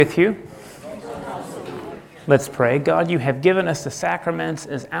With you. Let's pray. God, you have given us the sacraments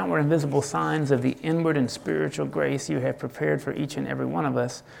as outward and visible signs of the inward and spiritual grace you have prepared for each and every one of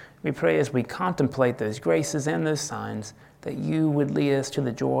us. We pray as we contemplate those graces and those signs that you would lead us to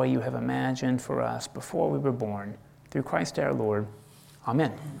the joy you have imagined for us before we were born. Through Christ our Lord.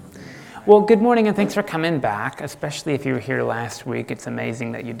 Amen. Well, good morning and thanks for coming back, especially if you were here last week. It's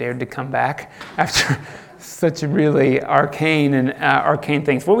amazing that you dared to come back after such really arcane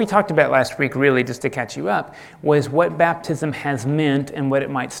things. What we talked about last week, really, just to catch you up, was what baptism has meant and what it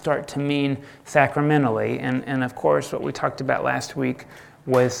might start to mean sacramentally. And of course, what we talked about last week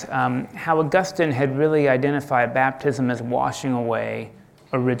was how Augustine had really identified baptism as washing away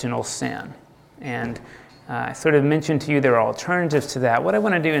original sin. And I sort of mentioned to you there are alternatives to that. What I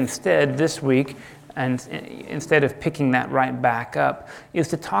want to do instead this week, and instead of picking that right back up, is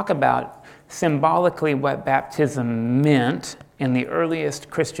to talk about symbolically what baptism meant in the earliest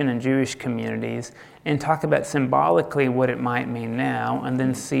Christian and Jewish communities, and talk about symbolically what it might mean now, and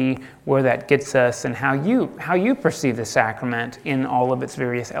then see where that gets us and how you perceive the sacrament in all of its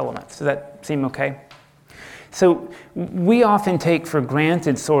various elements. Does that seem okay? So we often take for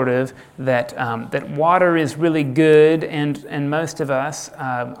granted sort of that water is really good, and most of us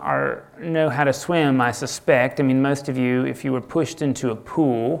know how to swim, I suspect. I mean, most of you, if you were pushed into a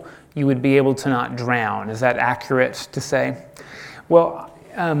pool, you would be able to not drown. Is that accurate to say? Well,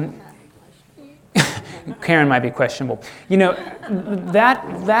 Karen might be questionable. You know,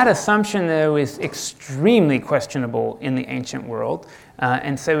 that assumption, though, is extremely questionable in the ancient world.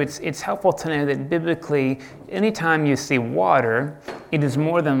 And so it's helpful to know that biblically, anytime you see water, it is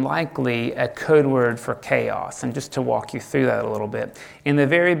more than likely a code word for chaos. And just to walk you through that a little bit. In the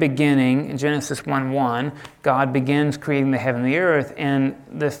very beginning, in Genesis 1:1, God begins creating the heaven and the earth, and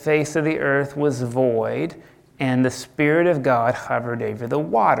the face of the earth was void, and the Spirit of God hovered over the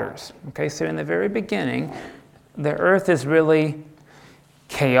waters. Okay, so in the very beginning, the earth is really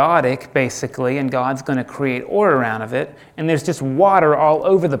chaotic, basically, and God's going to create order out of it, and there's just water all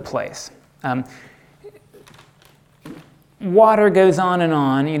over the place. Water goes on and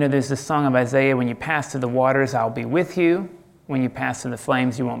on. You know, there's this song of Isaiah, when you pass through the waters, I'll be with you. When you pass through the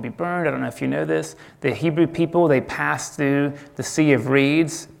flames, you won't be burned. I don't know if you know this. The Hebrew people, they passed through the Sea of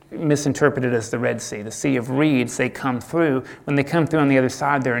Reeds, misinterpreted as the Red Sea. The Sea of Reeds, they come through. When they come through on the other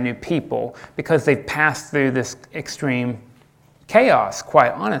side, they're a new people because they've passed through this extreme chaos,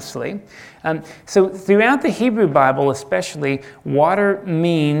 quite honestly. So throughout the Hebrew Bible especially, water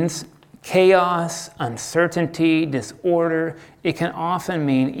means chaos, uncertainty, disorder. It can often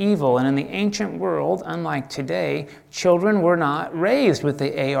mean evil. And in the ancient world, unlike today, children were not raised with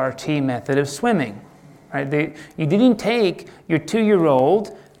the ART method of swimming. Right? You didn't take your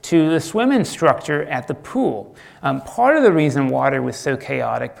 2-year-old to the swim instructor at the pool. Part of the reason water was so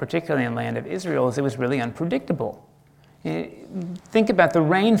chaotic, particularly in the land of Israel, is it was really unpredictable. Think about the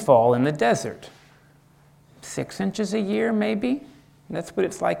rainfall in the desert. 6 inches a year, maybe? That's what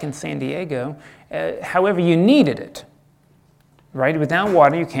it's like in San Diego. However, you needed it. Right? Without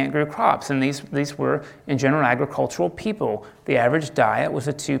water, you can't grow crops. And these were, in general, agricultural people. The average diet was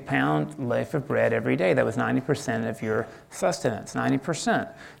a 2-pound loaf of bread every day. That was 90% of your sustenance, 90%.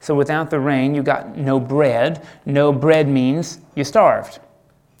 So without the rain, you got no bread. No bread means you starved.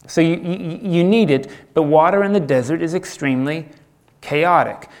 So you need it, but water in the desert is extremely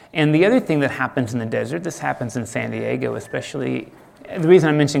chaotic. And the other thing that happens in the desert, this happens in San Diego especially, the reason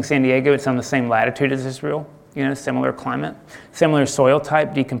I'm mentioning San Diego, it's on the same latitude as Israel. You know, similar climate, similar soil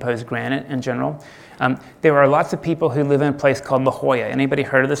type, decomposed granite in general. There are lots of people who live in a place called La Jolla. Anybody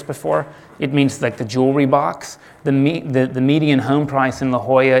heard of this before? It means like the jewelry box. The median home price in La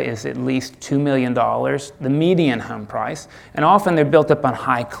Jolla is at least $2 million, the median home price. And often they're built up on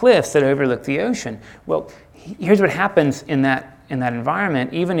high cliffs that overlook the ocean. Well, here's what happens in that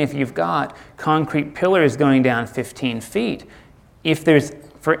environment. Even if you've got concrete pillars going down 15 feet, if there's,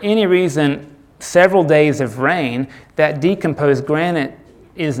 for any reason, several days of rain, that decomposed granite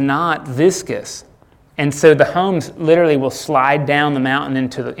is not viscous. And so the homes literally will slide down the mountain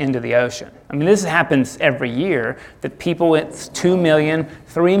into the ocean. I mean, this happens every year, that people, it's $2 million,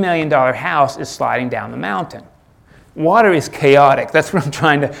 $3 million house is sliding down the mountain. Water is chaotic. That's what I'm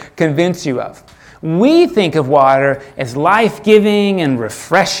trying to convince you of. We think of water as life-giving and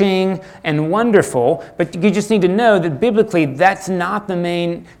refreshing and wonderful, but you just need to know that biblically that's not the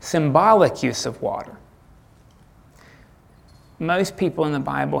main symbolic use of water. Most people in the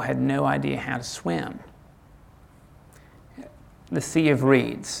Bible had no idea how to swim. The Sea of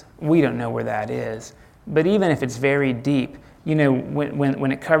Reeds, we don't know where that is, but even if it's very deep, you know,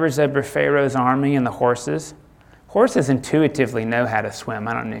 when it covers over Pharaoh's army and the horses, Horses intuitively know how to swim.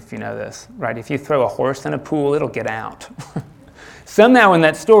 I don't know if you know this, right? If you throw a horse in a pool, it'll get out. Somehow in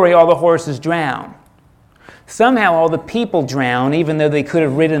that story, all the horses drown. Somehow all the people drown, even though they could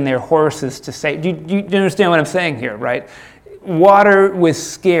have ridden their horses to save. Do you understand what I'm saying here, right? Water was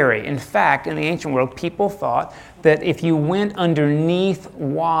scary. In fact, in the ancient world, people thought that if you went underneath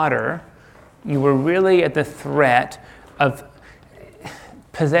water, you were really at the threat of,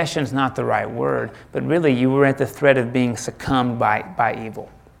 possession's not the right word, but really you were at the threat of being succumbed by evil.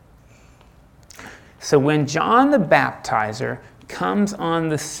 So when John the Baptizer comes on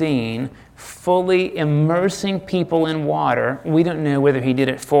the scene, fully immersing people in water, we don't know whether he did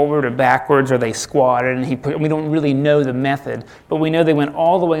it forward or backwards or they squatted, and we don't really know the method, but we know they went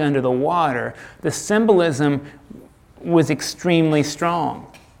all the way under the water. The symbolism was extremely strong.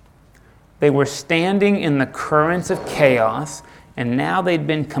 They were standing in the currents of chaos, and now they'd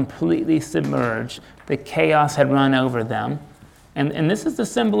been completely submerged. The chaos had run over them. And this is the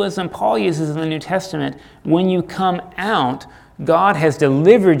symbolism Paul uses in the New Testament. When you come out, God has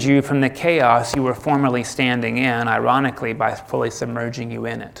delivered you from the chaos you were formerly standing in, ironically, by fully submerging you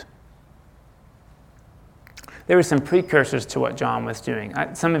in it. There were some precursors to what John was doing.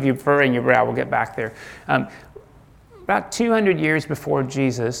 Some of you furrowing your brow, we'll get back there. About 200 years before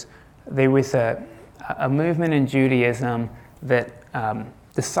Jesus, there was a movement in Judaism that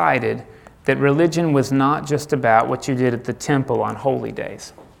decided that religion was not just about what you did at the temple on holy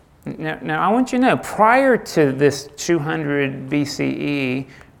days. Now, I want you to know, prior to this 200 BCE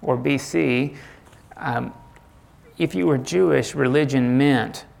or BC, if you were Jewish, religion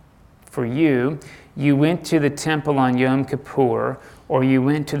meant for you went to the temple on Yom Kippur, or you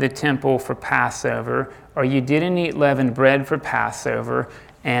went to the temple for Passover, or you didn't eat leavened bread for Passover,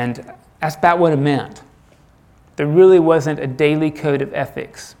 and that's about what it meant. There really wasn't a daily code of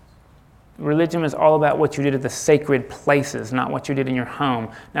ethics. Religion was all about what you did at the sacred places, not what you did in your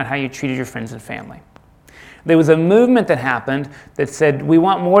home, not how you treated your friends and family. There was a movement that happened that said, we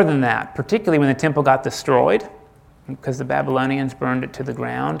want more than that, particularly when the temple got destroyed, because the Babylonians burned it to the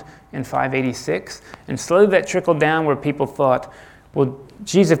ground in 586. And slowly that trickled down where people thought, well,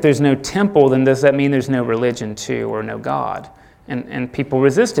 geez, if there's no temple, then does that mean there's no religion too, or no God? And people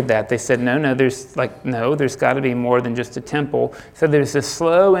resisted that. They said, no, there's got to be more than just a temple. So there's this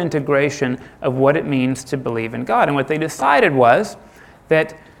slow integration of what it means to believe in God. And what they decided was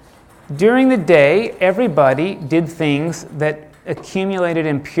that during the day, everybody did things that accumulated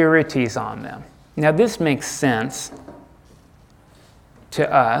impurities on them. Now, this makes sense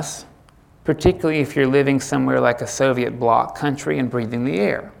to us, particularly if you're living somewhere like a Soviet bloc country and breathing the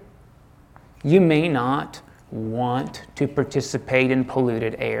air. You may not want to participate in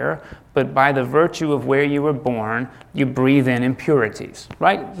polluted air, but by the virtue of where you were born, you breathe in impurities,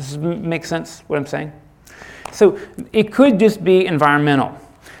 right? Does this make sense, what I'm saying? So it could just be environmental.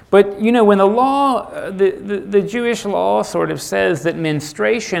 But, when the law, the Jewish law sort of says that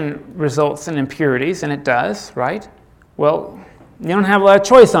menstruation results in impurities, and it does, right? Well, you don't have a lot of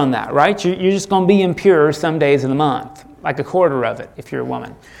choice on that, right? You're just going to be impure some days of the month, like a quarter of it if you're a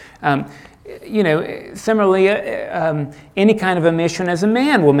woman. Similarly, any kind of emission as a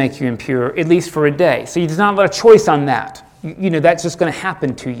man will make you impure, at least for a day. So there's not a lot of choice on that. That's just going to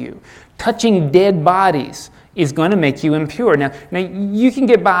happen to you. Touching dead bodies is going to make you impure. Now you can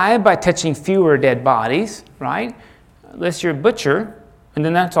get by touching fewer dead bodies, right? Unless you're a butcher, and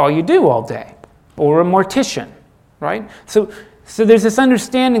then that's all you do all day. Or a mortician, right? So there's this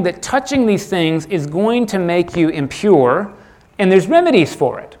understanding that touching these things is going to make you impure, and there's remedies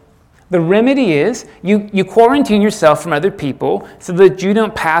for it. The remedy is you quarantine yourself from other people so that you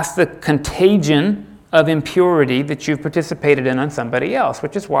don't pass the contagion of impurity that you've participated in on somebody else,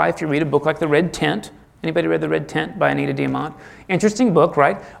 which is why if you read a book like The Red Tent, anybody read The Red Tent by Anita Diamant? Interesting book,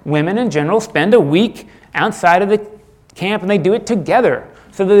 right? Women in general spend a week outside of the camp and they do it together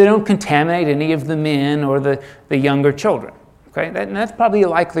so that they don't contaminate any of the men or the younger children. Okay, that's probably a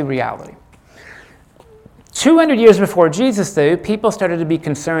likely reality. 200 years before Jesus, though, people started to be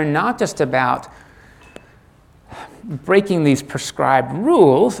concerned not just about breaking these prescribed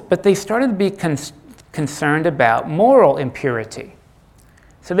rules, but they started to be concerned about moral impurity.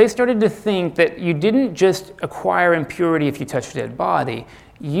 So they started to think that you didn't just acquire impurity if you touched a dead body.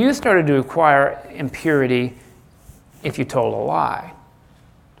 You started to acquire impurity if you told a lie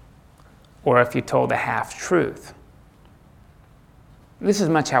or if you told a half-truth. This is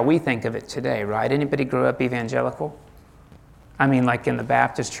much how we think of it today, right? Anybody grow up evangelical? I mean, like in the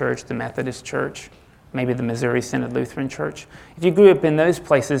Baptist church, the Methodist church, maybe the Missouri Synod Lutheran Church. If you grew up in those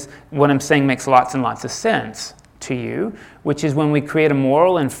places, what I'm saying makes lots and lots of sense. to you, which is when we create a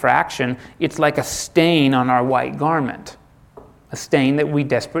moral infraction, it's like a stain on our white garment. A stain that we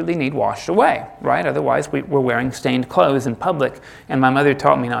desperately need washed away, right? Otherwise, we're wearing stained clothes in public. And my mother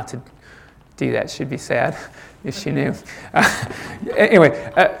taught me not to do that. She'd be sad if she knew.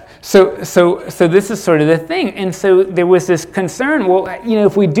 So this is sort of the thing. And so there was this concern, well,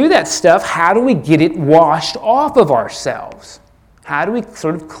 if we do that stuff, how do we get it washed off of ourselves? How do we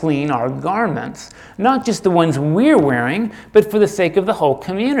sort of clean our garments? Not just the ones we're wearing, but for the sake of the whole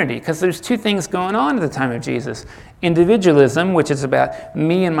community. Because there's two things going on at the time of Jesus. Individualism, which is about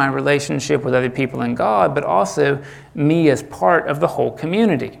me and my relationship with other people and God, but also me as part of the whole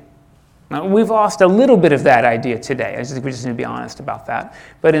community. Now, we've lost a little bit of that idea today. We just need to be honest about that.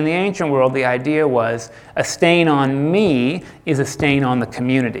 But in the ancient world, the idea was a stain on me is a stain on the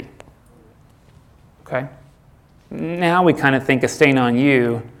community. Okay? Now we kind of think a stain on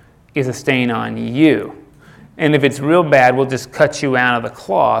you is a stain on you. And if it's real bad, we'll just cut you out of the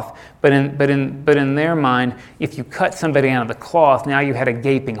cloth. But in their mind, if you cut somebody out of the cloth, now you had a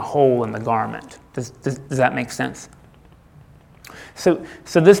gaping hole in the garment. Does that make sense? So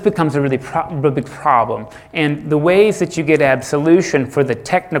this becomes a really big problem. And the ways that you get absolution for the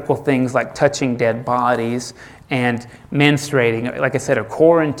technical things like touching dead bodies and menstruating, like I said, are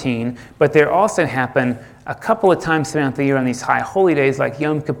quarantine, but there also happen a couple of times throughout the year on these high holy days like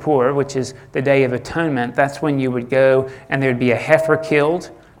Yom Kippur, which is the Day of Atonement. That's when you would go and there'd be a heifer killed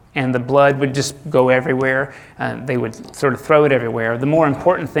and the blood would just go everywhere. They would sort of throw it everywhere. The more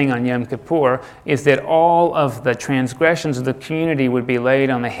important thing on Yom Kippur is that all of the transgressions of the community would be laid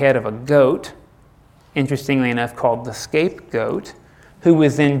on the head of a goat, interestingly enough called the scapegoat, who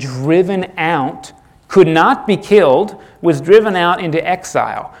was then driven out, could not be killed, was driven out into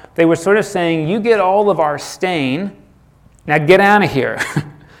exile. They were sort of saying, you get all of our stain, now get out of here,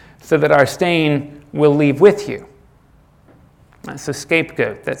 so that our stain will leave with you. So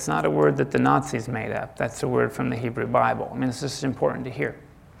scapegoat, that's not a word that the Nazis made up. That's a word from the Hebrew Bible. I mean, it's just important to hear.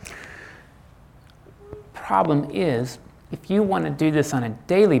 Problem is, if you want to do this on a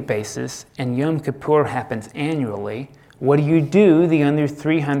daily basis and Yom Kippur happens annually, what do you do the other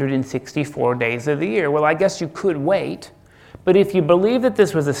 364 days of the year? Well, I guess you could wait. But if you believe that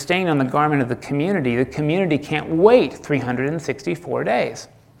this was a stain on the garment of the community can't wait 364 days.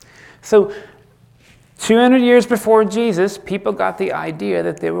 So 200 years before Jesus, people got the idea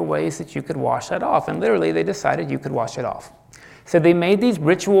that there were ways that you could wash that off. And literally, they decided you could wash it off. So they made these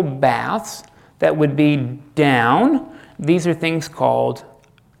ritual baths that would be down. These are things called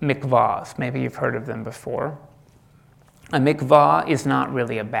mikvahs. Maybe you've heard of them before. A mikvah is not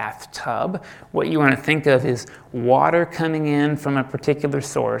really a bathtub. What you want to think of is water coming in from a particular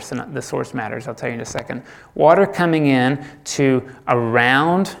source, and the source matters, I'll tell you in a second. Water coming in to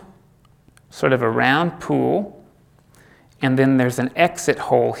sort of a round pool, and then there's an exit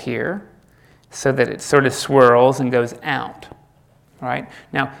hole here so that it sort of swirls and goes out. Right?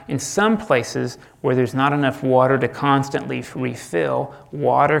 Now, in some places where there's not enough water to constantly refill,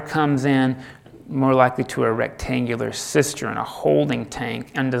 water comes in more likely to a rectangular cistern, a holding tank,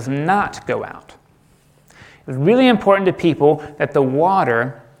 and does not go out. It was really important to people that the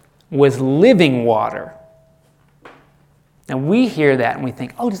water was living water. Now we hear that and we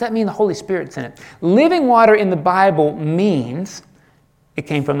think, oh, does that mean the Holy Spirit's in it? Living water in the Bible means it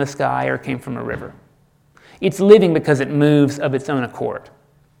came from the sky or it came from a river. It's living because it moves of its own accord.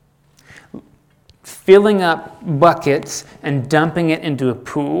 Filling up buckets and dumping it into a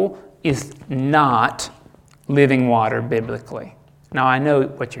pool is not living water biblically. Now, I know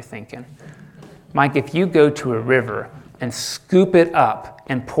what you're thinking. Mike, if you go to a river and scoop it up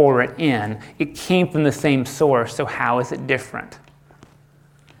and pour it in, it came from the same source, so how is it different?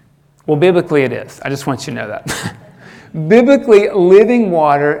 Well, biblically it is. I just want you to know that. Biblically, living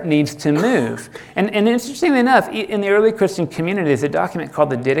water needs to move. And interestingly enough, in the early Christian community, there's a document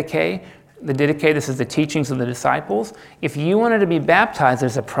called the Didache. The Didache, this is the teachings of the disciples. If you wanted to be baptized,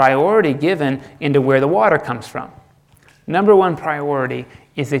 there's a priority given into where the water comes from. Number one priority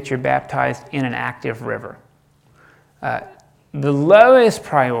is that you're baptized in an active river. The lowest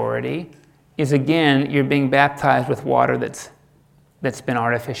priority is, again, you're being baptized with water that's been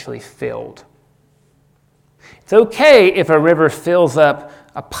artificially filled. It's okay if a river fills up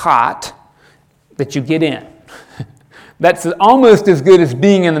a pot that you get in. That's almost as good as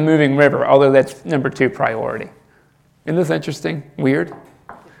being in the moving river, although that's number two priority. Isn't this interesting? Weird?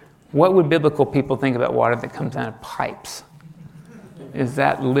 What would biblical people think about water that comes out of pipes? Is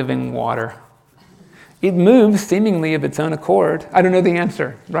that living water? It moves seemingly of its own accord. I don't know the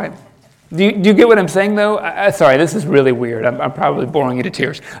answer, right? Do you get what I'm saying, though? Sorry, this is really weird. I'm probably boring you to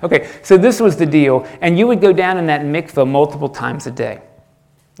tears. Okay, so this was the deal. And you would go down in that mikveh multiple times a day.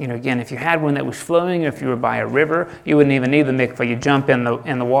 Again, if you had one that was flowing, or if you were by a river, you wouldn't even need the mikveh. You'd jump in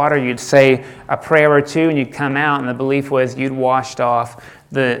the water, you'd say a prayer or two, and you'd come out, and the belief was you'd washed off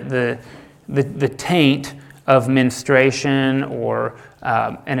the taint of menstruation or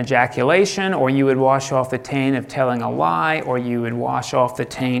an ejaculation, or you would wash off the taint of telling a lie, or you would wash off the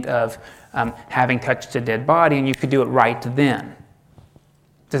taint of having touched a dead body, and you could do it right then.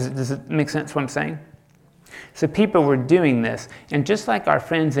 Does it make sense what I'm saying? So people were doing this, and just like our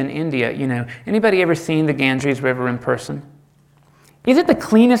friends in India, anybody ever seen the Ganges River in person? Is it the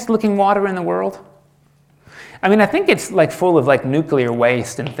cleanest looking water in the world? I mean, I think it's full of nuclear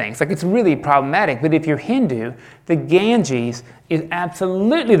waste and things. It's really problematic, but if you're Hindu, the Ganges is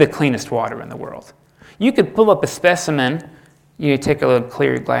absolutely the cleanest water in the world. You could pull up a specimen, take a little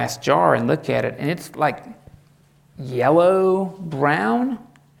clear glass jar and look at it, and it's yellow, brown.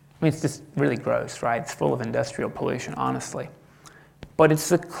 I mean, it's just really gross, right? It's full of industrial pollution, honestly. But it's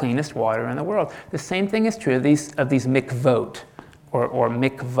the cleanest water in the world. The same thing is true of these mikvot, or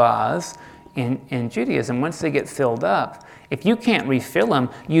mikvahs in Judaism. Once they get filled up, if you can't refill them,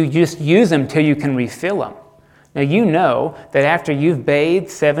 you just use them till you can refill them. Now, you know that after you've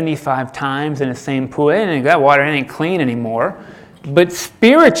bathed 75 times in the same pool, and that water ain't clean anymore, but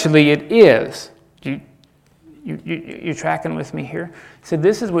spiritually it is. You're tracking with me here? So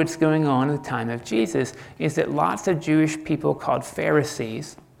this is what's going on at the time of Jesus, is that lots of Jewish people called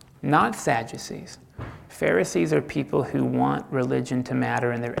Pharisees, not Sadducees. Pharisees are people who want religion to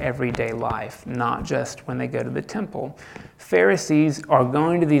matter in their everyday life, not just when they go to the temple. Pharisees are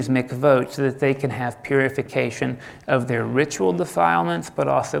going to these mikvot so that they can have purification of their ritual defilements, but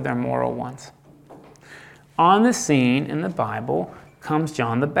also their moral ones. On the scene in the Bible comes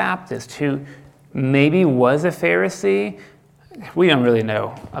John the Baptist, who maybe was a Pharisee. We don't really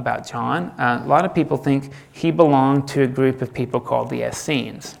know about John. A lot of people think he belonged to a group of people called the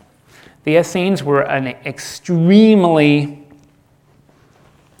Essenes. The Essenes were an extremely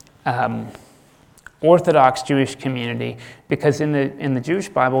Orthodox Jewish community, because in the Jewish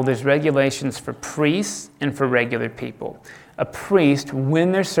Bible there's regulations for priests and for regular people. A priest,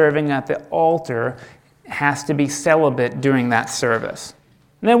 when they're serving at the altar, has to be celibate during that service.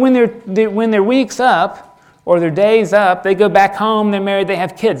 Now, when their week's up or their day's up, they go back home, they're married, they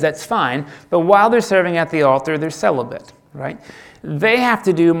have kids, that's fine. But while they're serving at the altar, they're celibate, right? They have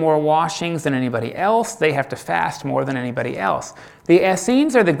to do more washings than anybody else. They have to fast more than anybody else. The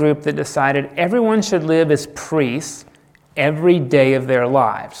Essenes are the group that decided everyone should live as priests every day of their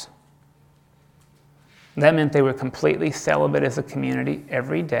lives. That meant they were completely celibate as a community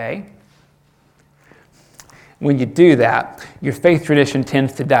every day. When you do that, your faith tradition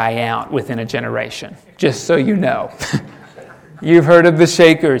tends to die out within a generation, just so you know. You've heard of the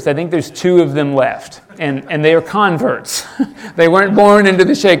Shakers. I think there's 2 of them left, and they are converts. They weren't born into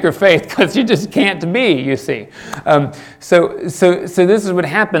the Shaker faith because you just can't be, you see. So this is what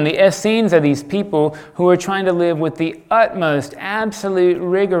happened. The Essenes are these people who are trying to live with the utmost, absolute,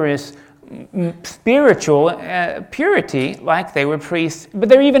 rigorous spiritual purity like they were priests, but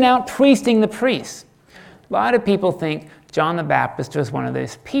they're even out priesting the priests. A lot of people think John the Baptist was one of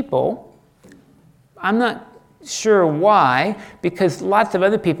those people. I'm not sure why, because lots of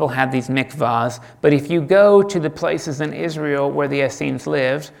other people had these mikvahs, but if you go to the places in Israel where the Essenes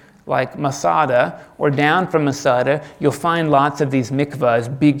lived, like Masada, or down from Masada, you'll find lots of these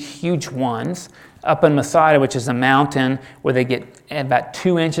mikvahs, big, huge ones, up in Masada, which is a mountain where they get about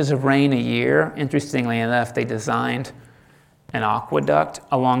 2 inches of rain a year. Interestingly enough, they designed an aqueduct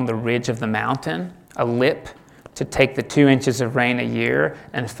along the ridge of the mountain, a lip, to take the 2 inches of rain a year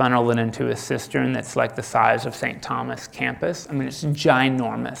and funnel it into a cistern that's like the size of St. Thomas campus. I mean, it's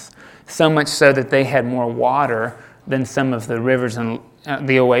ginormous. So much so that they had more water than some of the rivers and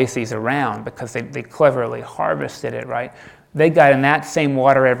the oases around, because they cleverly harvested it, right? They got in that same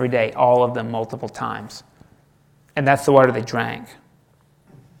water every day, all of them multiple times. And that's the water they drank.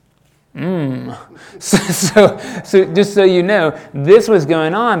 So just so you know, this was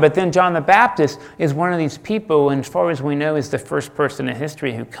going on, but then John the Baptist is one of these people, and as far as we know, is the first person in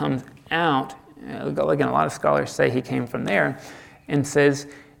history who comes out, like a lot of scholars say he came from there, and says,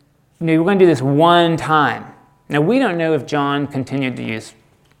 we're going to do this one time. Now, we don't know if John continued to use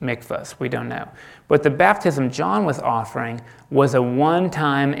mikvahs. We don't know. But the baptism John was offering was a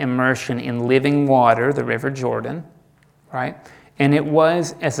one-time immersion in living water, the River Jordan, right? And it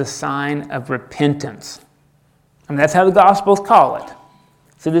was as a sign of repentance. I mean, that's how the Gospels call it.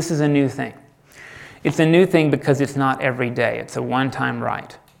 So this is a new thing. It's a new thing because it's not every day. It's a one-time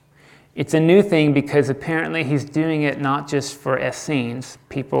rite. It's a new thing because apparently he's doing it not just for Essenes,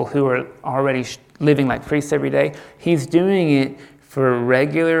 people who are already living like priests every day. He's doing it for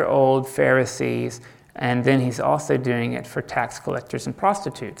regular old Pharisees, and then he's also doing it for tax collectors and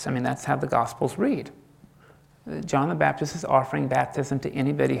prostitutes. I mean, that's how the Gospels read. John the Baptist is offering baptism to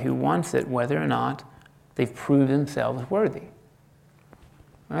anybody who wants it, whether or not they've proved themselves worthy.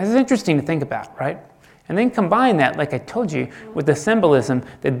 Now, this is interesting to think about, right? And then combine that, like I told you, with the symbolism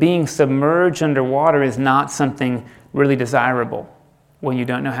that being submerged underwater is not something really desirable when you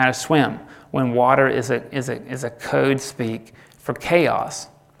don't know how to swim, when water is a code speak for chaos.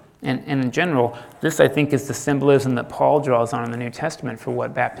 And in general, this I think is the symbolism that Paul draws on in the New Testament for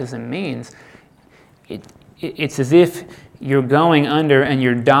what baptism means. It's as if you're going under and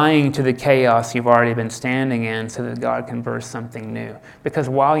you're dying to the chaos you've already been standing in so that God can birth something new. Because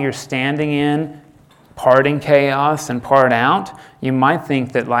while you're standing in, parting chaos and part out, you might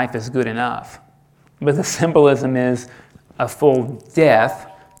think that life is good enough. But the symbolism is a full death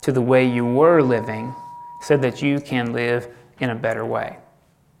to the way you were living so that you can live in a better way.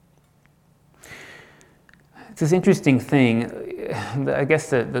 It's this interesting thing. I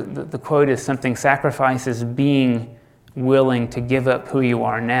guess the quote is something, sacrifice is being willing to give up who you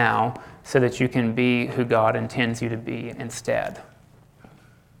are now so that you can be who God intends you to be instead.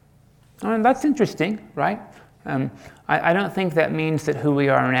 And that's interesting, right? I don't think that means that who we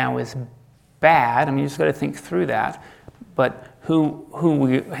are now is bad. I mean, you just got to think through that. But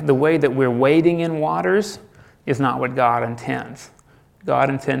the way that we're wading in waters is not what God intends. God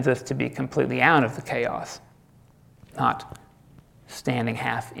intends us to be completely out of the chaos, not standing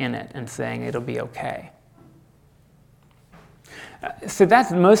half in it and saying it'll be okay. So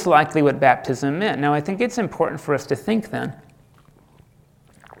that's most likely what baptism meant. Now, I think it's important for us to think then,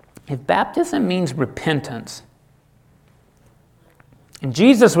 if baptism means repentance, and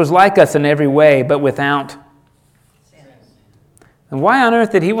Jesus was like us in every way, but without sin, then why on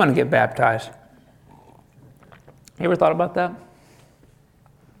earth did he want to get baptized? You ever thought about that?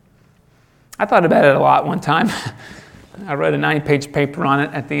 I thought about it a lot one time. I wrote a 90-page paper on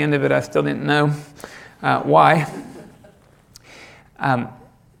it. At the end of it, I still didn't know why.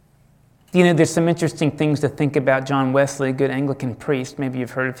 There's some interesting things to think about John Wesley, a good Anglican priest. Maybe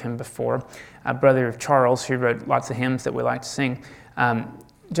you've heard of him before, a brother of Charles, who wrote lots of hymns that we like to sing.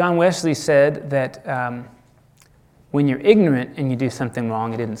 John Wesley said that when you're ignorant and you do something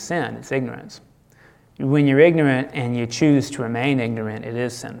wrong, it isn't sin, it's ignorance. When you're ignorant and you choose to remain ignorant, it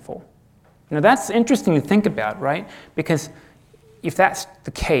is sinful. Now that's interesting to think about, right? Because if that's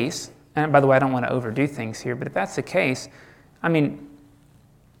the case, and by the way, I don't want to overdo things here, but if that's the case, I mean,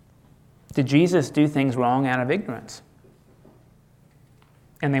 did Jesus do things wrong out of ignorance?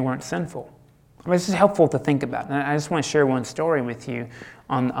 And they weren't sinful. Well, this is helpful to think about. And I just want to share one story with you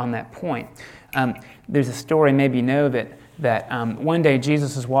on that point. There's a story, maybe you know, that one day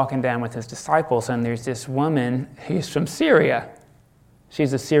Jesus was walking down with his disciples, and there's this woman who's from Syria.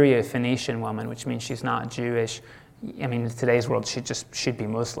 She's a Syro-Phoenician woman, which means she's not Jewish. I mean, in today's world, she'd be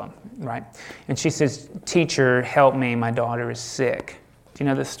Muslim, right? And she says, "Teacher, help me, my daughter is sick." Do you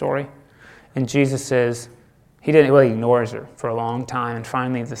know this story? And Jesus says, he ignores her for a long time, and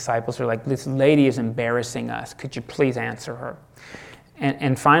finally the disciples are like, "This lady is embarrassing us. Could you please answer her?"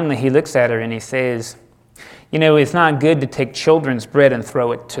 And finally he looks at her and he says, "It's not good to take children's bread and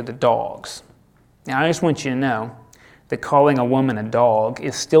throw it to the dogs." Now I just want you to know that calling a woman a dog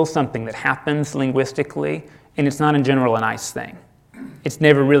is still something that happens linguistically, and it's not in general a nice thing. It's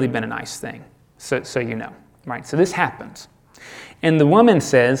never really been a nice thing, so you know, right? So this happens. And the woman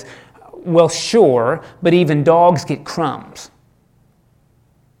says, "Well, sure, but even dogs get crumbs."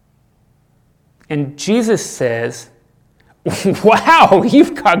 And Jesus says, "Wow,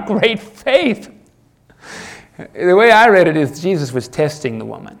 you've got great faith." The way I read it is Jesus was testing the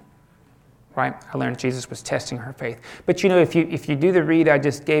woman, right? I learned Jesus was testing her faith. But if you do the read I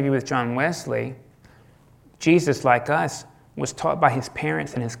just gave you with John Wesley, Jesus, like us, was taught by his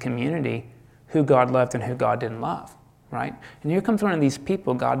parents and his community who God loved and who God didn't love. Right? And here comes one of these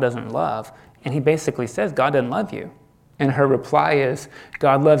people God doesn't love, and he basically says, "God doesn't love you." And her reply is,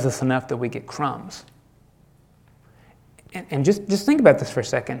 "God loves us enough that we get crumbs." And just think about this for a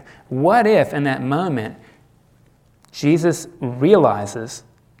second. What if in that moment Jesus realizes,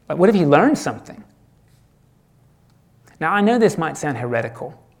 what if he learned something? Now I know this might sound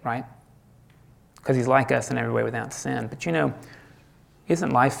heretical, right? Because he's like us in every way without sin, but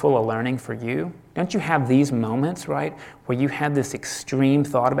isn't life full of learning for you? Don't you have these moments, right, where you had this extreme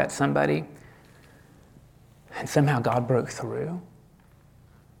thought about somebody and somehow God broke through?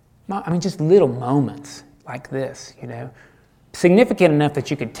 I mean, just little moments like this, significant enough that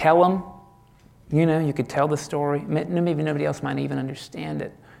you could tell them, you could tell the story. Maybe nobody else might even understand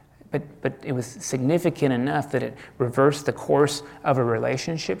it. But it was significant enough that it reversed the course of a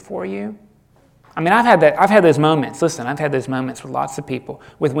relationship for you. I mean, I've had those moments. Listen, I've had those moments with lots of people,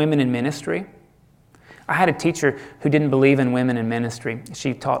 with women in ministry. I had a teacher who didn't believe in women in ministry.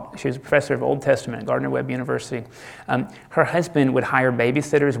 She was a professor of Old Testament at Gardner-Webb University. Her husband would hire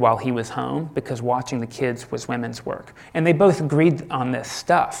babysitters while he was home because watching the kids was women's work. And they both agreed on this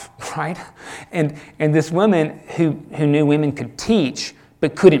stuff, right? And this woman who knew women could teach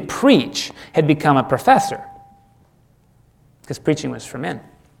but couldn't preach had become a professor because preaching was for men.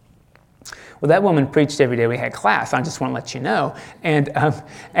 Well, that woman preached every day we had class. I just want to let you know. And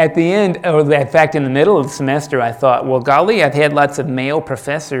at the end, or in fact, in the middle of the semester, I thought, well, golly, I've had lots of male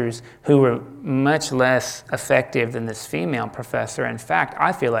professors who were much less effective than this female professor. In fact,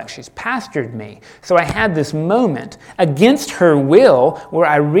 I feel like she's pastored me. So I had this moment against her will where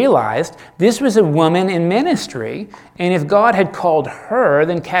I realized this was a woman in ministry, and if God had called her,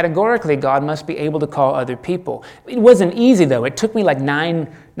 then categorically God must be able to call other people. It wasn't easy, though. It took me like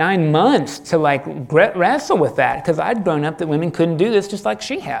nine months to wrestle with that because I'd grown up that women couldn't do this just like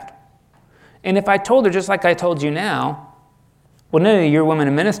she had. And if I told her just like I told you now, well, no, you're a woman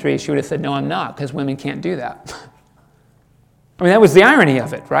in ministry, she would have said, no, I'm not, because women can't do that. I mean, that was the irony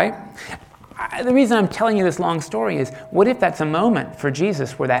of it, right? The reason I'm telling you this long story is, what if that's a moment for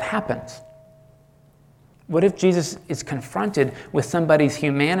Jesus where that happens? What if Jesus is confronted with somebody's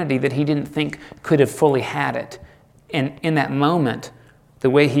humanity that he didn't think could have fully had it? And in that moment, the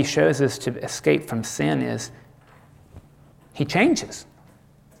way he shows us to escape from sin is he changes.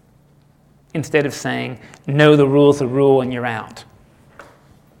 Instead of saying, no, the rule's the rule and you're out.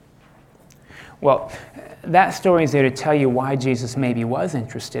 Well, that story is there to tell you why Jesus maybe was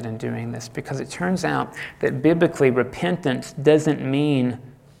interested in doing this, because it turns out that biblically repentance doesn't mean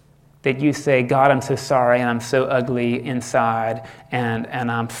that you say, God, I'm so sorry and I'm so ugly inside and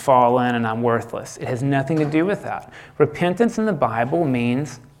I'm fallen and I'm worthless. It has nothing to do with that. Repentance in the Bible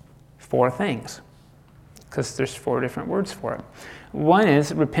means 4 things, because there's 4 different words for it. One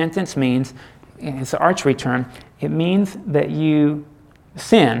is repentance means, it's an archery term, it means that you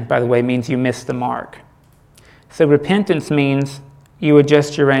sin, by the way, means you miss the mark. So repentance means you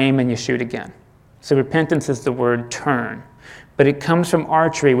adjust your aim and you shoot again. So repentance is the word turn. But it comes from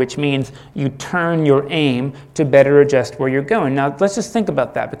archery, which means you turn your aim to better adjust where you're going. Now, let's just think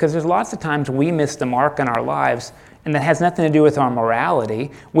about that, because there's lots of times we miss the mark in our lives, and that has nothing to do with our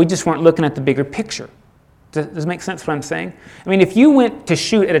morality. We just weren't looking at the bigger picture. Does it make sense what I'm saying? I mean, if you went to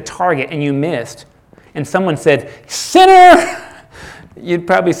shoot at a target and you missed, and someone said, sinner, you'd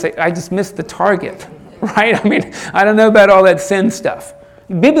probably say, I just missed the target, right? I mean, I don't know about all that sin stuff.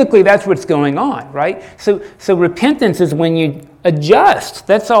 Biblically, that's what's going on, right? So repentance is when you adjust.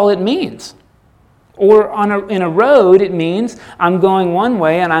 That's all it means. Or in a road, it means I'm going one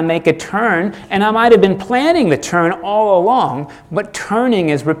way and I make a turn, and I might have been planning the turn all along, but turning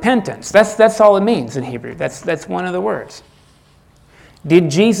is repentance. That's all it means in Hebrew. That's one of the words.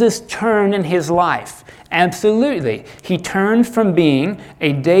 Did Jesus turn in his life? Absolutely. He turned from being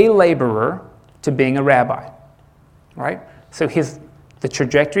a day laborer to being a rabbi, right? So the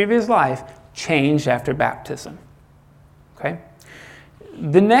trajectory of his life changed after baptism, okay?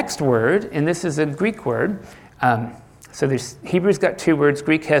 The next word, and this is a Greek word, so Hebrew's got 2 words,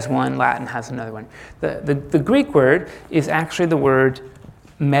 Greek has 1, Latin has another one. The Greek word is actually the word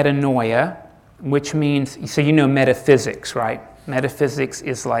metanoia, which means, so you know metaphysics, right? Metaphysics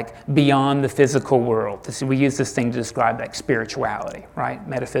is like beyond the physical world. We use this thing to describe like spirituality, right?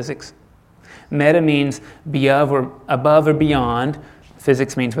 Metaphysics. Meta means above or beyond.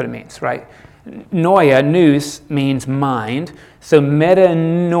 Physics means what it means, right? Noia, nous, means mind. So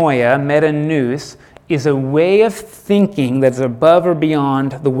metanoia, metanous, is a way of thinking that's above or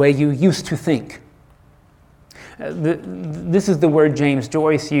beyond the way you used to think. This is the word James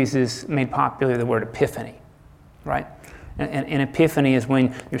Joyce uses, made popular, the word epiphany, right? And epiphany is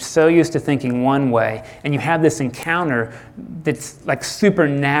when you're so used to thinking one way and you have this encounter that's like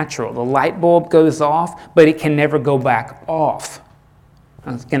supernatural. The light bulb goes off, but it can never go back off.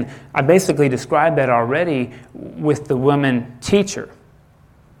 I basically described that already with the woman teacher,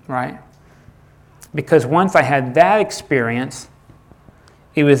 right? Because once I had that experience,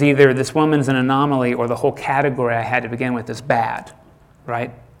 it was either this woman's an anomaly or the whole category I had to begin with is bad,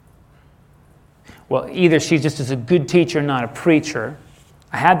 right? Well, either she just is a good teacher, not a preacher.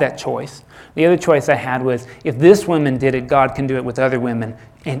 I had that choice. The other choice I had was, if this woman did it, God can do it with other women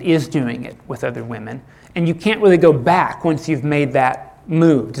and is doing it with other women. And you can't really go back once you've made that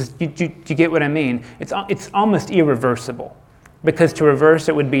move. Do you get what I mean? It's almost irreversible. because to reverse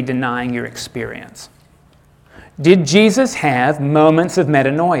it would be denying your experience. Did Jesus have moments of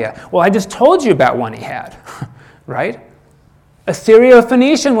metanoia? Well, I just told you about one he had, right? A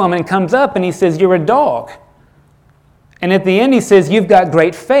Syro-Phoenician woman comes up and he says, "You're a dog." And at the end he says, "You've got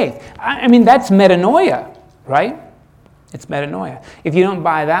great faith." I mean, that's metanoia, right? It's metanoia. If you don't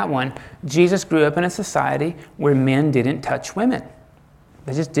buy that one, Jesus grew up in a society where men didn't touch women.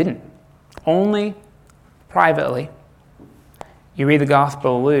 They just didn't. Only privately. You read the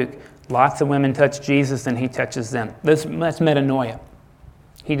Gospel of Luke, lots of women touch Jesus and he touches them. That's metanoia.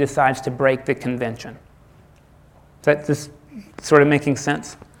 He decides to break the convention. Is that just sort of making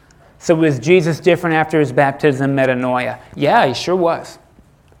sense? So was Jesus different after his baptism, metanoia? Yeah, he sure was.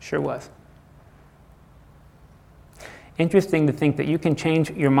 Sure was. Interesting to think that you can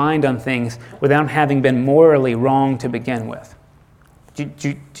change your mind on things without having been morally wrong to begin with. Do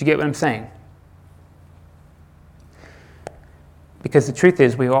you get what I'm saying? Because the truth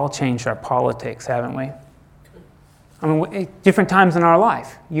is, we've all changed our politics, haven't we? I mean, different times in our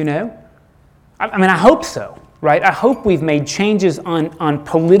life, you know? I mean, I hope so, right? I hope we've made changes on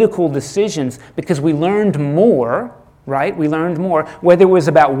political decisions because we learned more, right? We learned more, whether it was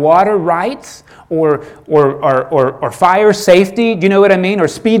about water rights or fire safety, do you know what I mean? Or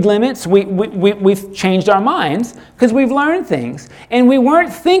speed limits. We've changed our minds because we've learned things. And we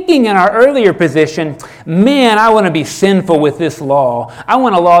weren't thinking in our earlier position, man, I want to be sinful with this law. I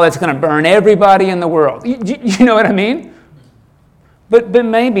want a law that's going to burn everybody in the world. You know what I mean? But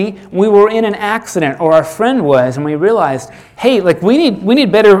maybe we were in an accident, or our friend was, and we realized, hey, like we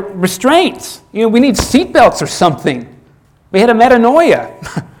need better restraints. You know, we need seatbelts or something. We had a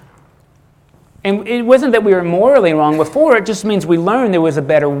metanoia. And it wasn't that we were morally wrong before, it just means we learned there was a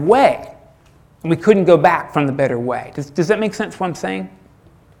better way. And we couldn't go back from the better way. Does that make sense what I'm saying?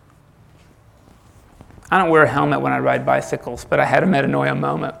 I don't wear a helmet when I ride bicycles, but I had a metanoia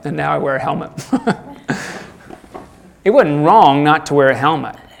moment, and now I wear a helmet. It wasn't wrong not to wear a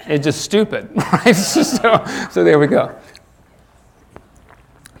helmet. It's just stupid, right? So there we go.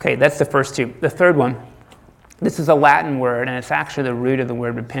 Okay, that's the first two. The third one, this is a Latin word, and it's actually the root of the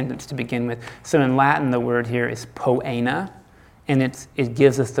word repentance to begin with. So in Latin, the word here is poena, and it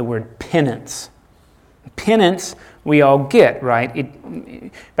gives us the word penance. Penance, we all get, right?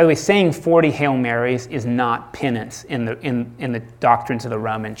 By the way, saying 40 Hail Marys is not penance in the doctrines of the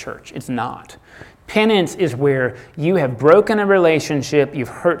Roman Church. It's not. Penance is where you have broken a relationship, you've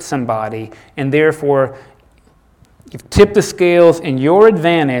hurt somebody, and therefore you've tipped the scales in your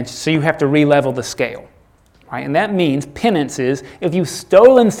advantage, so you have to re-level the scale. Right? And that means penance is if you've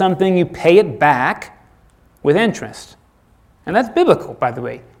stolen something, you pay it back with interest. And that's biblical, by the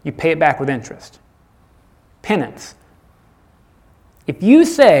way. You pay it back with interest. Penance. If you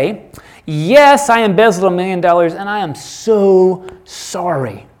say, yes, I embezzled $1 million and I am so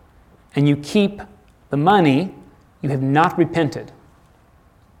sorry, and you keep the money, you have not repented.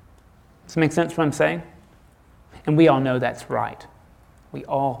 Does that make sense what I'm saying? And we all know that's right. We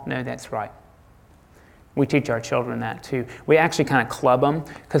all know that's right. We teach our children that too. We actually kind of club them,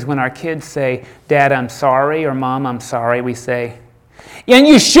 because when our kids say, Dad, I'm sorry, or Mom, I'm sorry, we say, and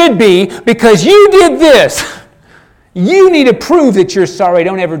you should be, because you did this. You need to prove that you're sorry.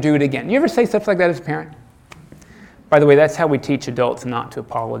 Don't ever do it again. You ever say stuff like that as a parent? By the way, that's how we teach adults not to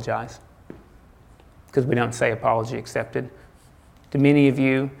apologize, because we don't say apology accepted. Do many of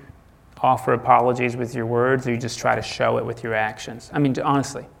you offer apologies with your words, or you just try to show it with your actions? I mean,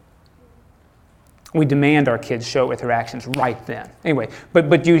 honestly. We demand our kids show it with their actions right then. Anyway,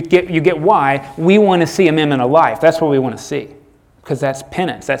 but you get why we want to see amendment of life. That's what we want to see, because that's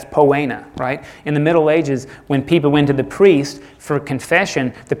penance, that's poena, right? In the Middle Ages, when people went to the priest for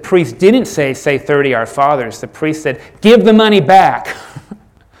confession, the priest didn't say 30 Our Fathers. The priest said, give the money back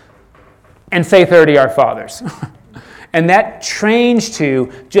and say 30 Our Fathers. And that changed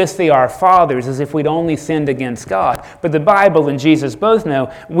to just the Our Fathers, as if we'd only sinned against God. But the Bible and Jesus both know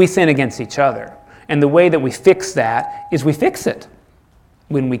we sin against each other. And the way that we fix that is we fix it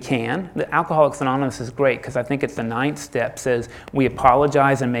when we can. The Alcoholics Anonymous is great, because I think it's the 9th step, says we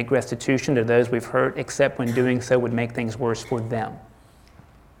apologize and make restitution to those we've hurt, except when doing so would make things worse for them.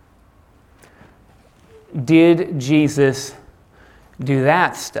 Did Jesus do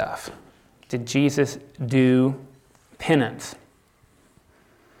that stuff? Did Jesus do penance?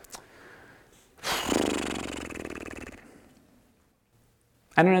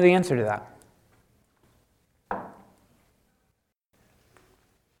 I don't know the answer to that.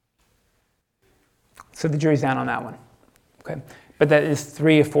 So the jury's out on that one. Okay. But that is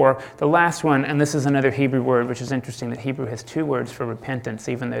 3 or 4. The last one, and this is another Hebrew word, which is interesting, that Hebrew has 2 words for repentance,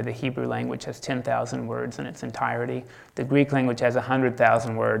 even though the Hebrew language has 10,000 words in its entirety. The Greek language has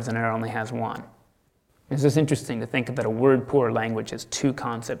 100,000 words, and it only has 1. It's just interesting to think that a word-poor language has 2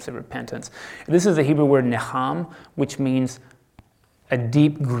 concepts of repentance. This is the Hebrew word neham, which means a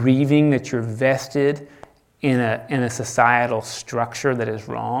deep grieving that you're vested in a societal structure that is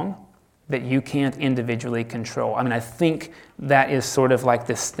wrong, that you can't individually control. I mean, I think that is sort of like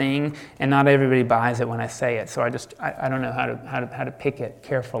this thing, and not everybody buys it when I say it. So I don't know how to pick it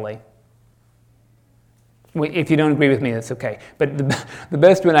carefully. If you don't agree with me, that's okay. But the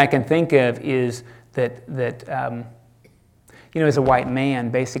best one I can think of is that as a white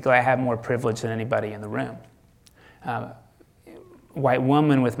man, basically I have more privilege than anybody in the room. White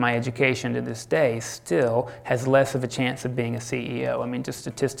woman with my education to this day still has less of a chance of being a CEO. I mean, just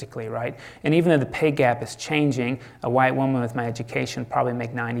statistically, right? And even though the pay gap is changing, a white woman with my education probably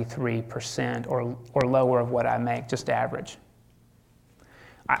make 93% or lower of what I make, just average.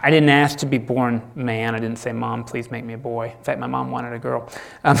 I didn't ask to be born man. I didn't say, Mom, please make me a boy. In fact, my mom wanted a girl.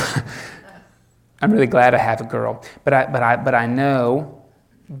 I'm really glad I have a girl. But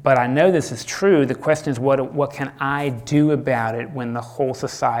I know this is true. The question is, what can I do about it when the whole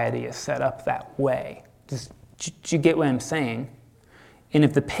society is set up that way? Do you get what I'm saying? And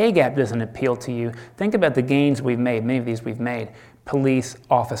if the pay gap doesn't appeal to you, think about the gains we've made. Many of these we've made. Police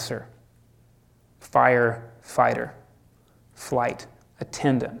officer, firefighter, flight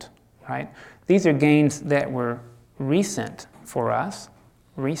attendant, right? These are gains that were recent for us,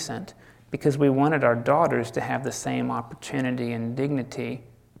 because we wanted our daughters to have the same opportunity and dignity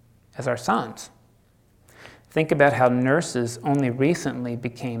as our sons. Think about how nurses only recently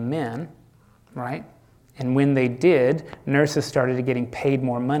became men, right? And when they did, nurses started getting paid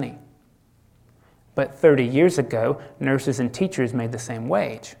more money. But 30 years ago, nurses and teachers made the same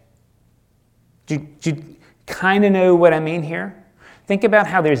wage. Do you kind of know what I mean here? Think about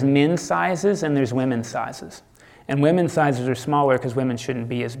how there's men's sizes and there's women's sizes. And women's sizes are smaller because women shouldn't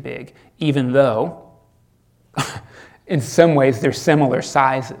be as big, even though in some ways they're similar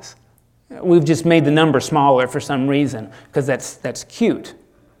sizes. We've just made the number smaller for some reason, because that's cute.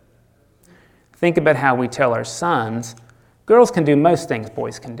 Think about how we tell our sons, girls can do most things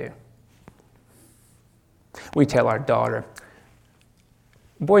boys can do. We tell our daughter,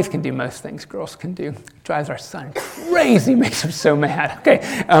 boys can do most things girls can do. Drives our son crazy, makes him so mad. Okay.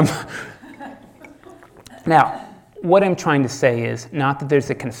 Now, what I'm trying to say is not that there's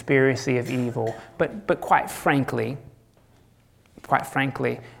a conspiracy of evil, but quite frankly,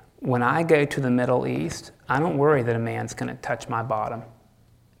 when I go to the Middle East, I don't worry that a man's going to touch my bottom.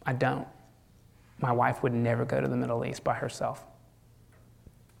 I don't. My wife would never go to the Middle East by herself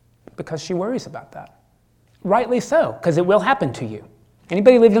because she worries about that. Rightly so, because it will happen to you.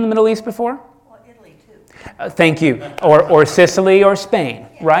 Anybody lived in the Middle East before? Well, Italy too. Thank you. Or Sicily or Spain,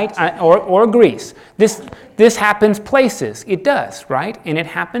 right? Or Greece. This happens places. It does, right? And it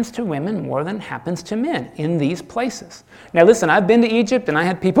happens to women more than it happens to men in these places. Now listen, I've been to Egypt and I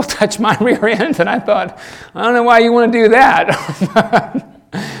had people touch my rear end and I thought, I don't know why you want to do that.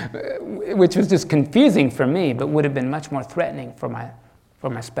 Which was just confusing for me, but would have been much more threatening for my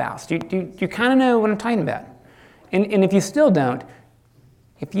spouse. Do you kind of know what I'm talking about? And if you still don't,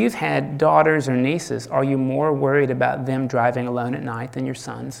 if you've had daughters or nieces, are you more worried about them driving alone at night than your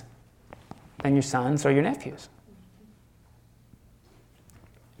sons or your nephews?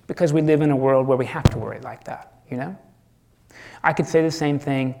 Because we live in a world where we have to worry like that, you know? I could say the same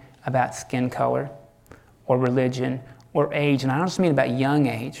thing about skin color or religion or age, and I don't just mean about young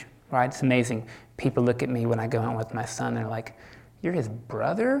age, right? It's amazing. People look at me when I go out with my son, they're like, "You're his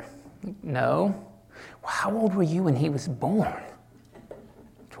brother?" No. Well, how old were you when he was born?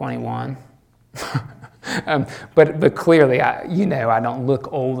 21. But clearly, I don't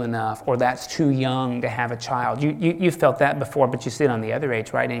look old enough, or that's too young to have a child. You felt that before, but you see it on the other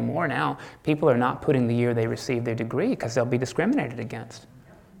age, right? Anymore now, people are not putting the year they received their degree because they'll be discriminated against.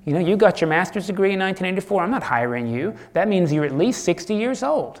 You know, you got your master's degree in 1984. I'm not hiring you. That means you're at least 60 years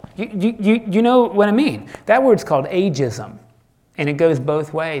old. You know what I mean? That word's called ageism. And it goes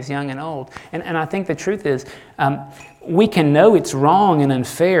both ways, young and old. And I think the truth is, we can know it's wrong and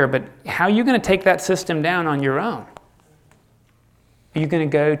unfair, but how are you going to take that system down on your own? Are you going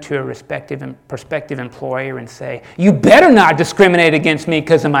to go to a prospective employer and say, "You better not discriminate against me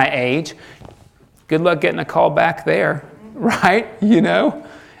because of my age"? Good luck getting a call back there, right? You know?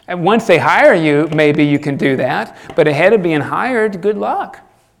 And once they hire you, maybe you can do that. But ahead of being hired, good luck.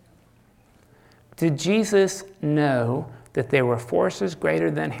 Did Jesus know that there were forces greater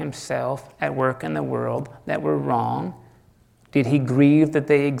than himself at work in the world that were wrong, Did he grieve that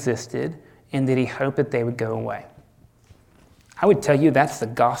they existed? And did he hope that they would go away? I would tell you that's the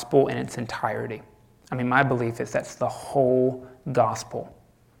gospel in its entirety. I mean, my belief is that's the whole gospel.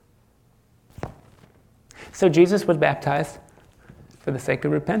 So Jesus was baptized for the sake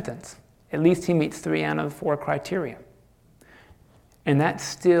of repentance. At least he meets 3 out of 4 criteria. And that's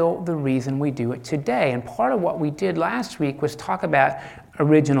still the reason we do it today. And part of what we did last week was talk about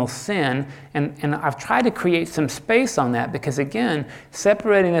original sin. And I've tried to create some space on that because, again,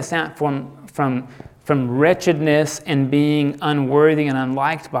 separating us out from wretchedness and being unworthy and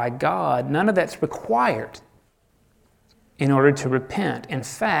unliked by God, none of that's required in order to repent. In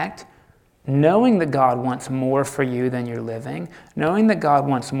fact, knowing that God wants more for you than you're living, knowing that God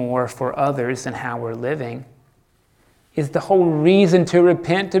wants more for others than how we're living, is the whole reason to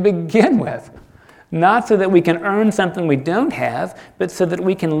repent to begin with. Not so that we can earn something we don't have, but so that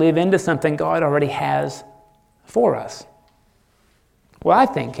we can live into something God already has for us. Well, I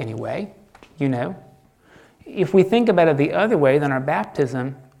think anyway, if we think about it the other way, then our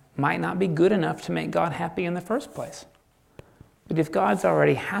baptism might not be good enough to make God happy in the first place. But if God's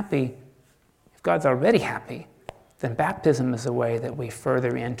already happy, then baptism is a way that we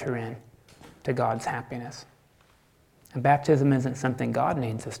further enter in to God's happiness. And baptism isn't something God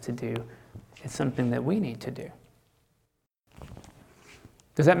needs us to do. It's something that we need to do.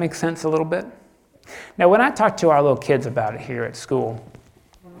 Does that make sense a little bit? Now, when I talk to our little kids about it here at school,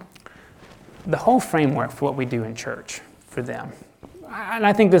 the whole framework for what we do in church for them, and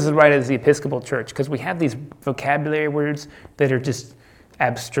I think this is right as the Episcopal Church, because we have these vocabulary words that are just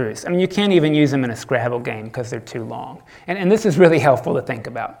abstruse. I mean, you can't even use them in a Scrabble game because they're too long. And this is really helpful to think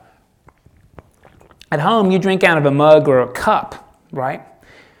about. At home, you drink out of a mug or a cup, right?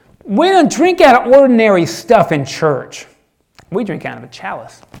 We don't drink out of ordinary stuff in church. We drink out of a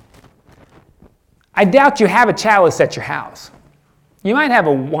chalice. I doubt you have a chalice at your house. You might have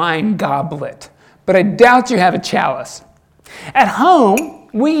a wine goblet, but I doubt you have a chalice. At home,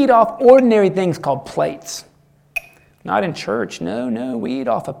 we eat off ordinary things called plates. Not in church, no, we eat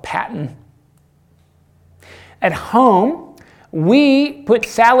off a paten. At home, we put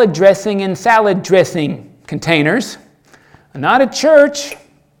salad dressing in salad dressing containers. Not at church.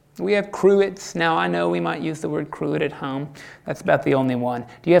 We have cruets. Now, I know we might use the word cruet at home. That's about the only one.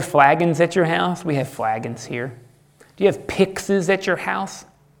 Do you have flagons at your house? We have flagons here. Do you have pyxes at your house?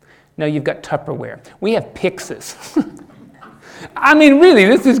 No, you've got Tupperware. We have pyxes. I mean, really,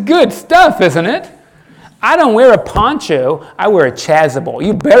 this is good stuff, isn't it? I don't wear a poncho. I wear a chasuble.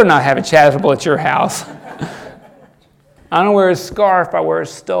 You better not have a chasuble at your house. I don't wear a scarf, I wear a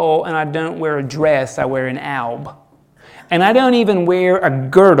stole, and I don't wear a dress, I wear an alb. And I don't even wear a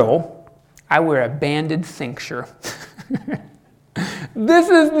girdle, I wear a banded cincture. This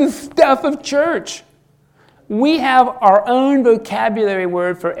is the stuff of church. We have our own vocabulary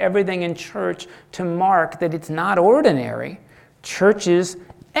word for everything in church to mark that it's not ordinary. Church is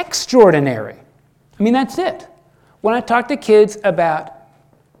extraordinary. I mean, that's it. When I talk to kids about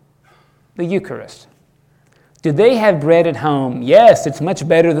the Eucharist, do they have bread at home? Yes, it's much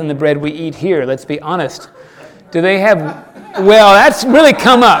better than the bread we eat here, let's be honest. Do they have, well, that's really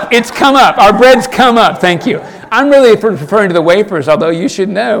come up. It's come up. Our bread's come up, thank you. I'm really referring to the wafers, although you should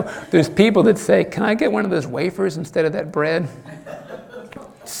know there's people that say, can I get one of those wafers instead of that bread?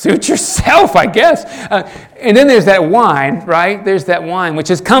 Suit yourself, I guess. And then there's that wine, right? There's that wine, which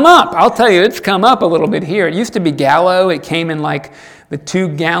has come up. I'll tell you, it's come up a little bit here. It used to be Gallo. It came in like the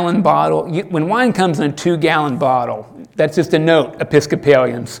 2-gallon bottle. When wine comes in a 2-gallon bottle, that's just a note,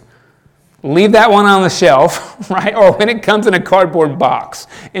 Episcopalians. Leave that one on the shelf, right? Or when it comes in a cardboard box.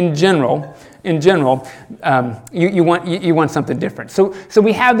 In general, you want something different. So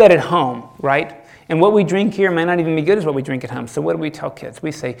we have that at home, right? And what we drink here may not even be good as what we drink at home. So what do we tell kids?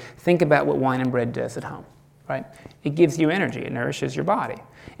 We say, think about what wine and bread does at home, right? It gives you energy. It nourishes your body.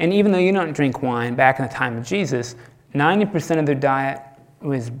 And even though you don't drink wine, back in the time of Jesus, 90% of their diet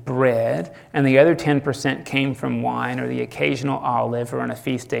was bread, and the other 10% came from wine or the occasional olive, or on a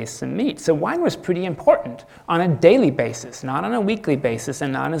feast day some meat. So wine was pretty important on a daily basis, not on a weekly basis,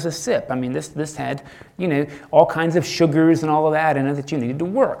 and not as a sip. I mean, this had, all kinds of sugars and all of that in it that you needed to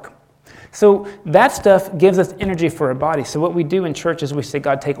work. So that stuff gives us energy for our body. So what we do in church is we say,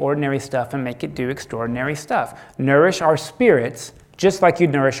 God, take ordinary stuff and make it do extraordinary stuff. Nourish our spirits just like you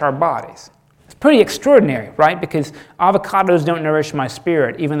nourish our bodies. It's pretty extraordinary, right? Because avocados don't nourish my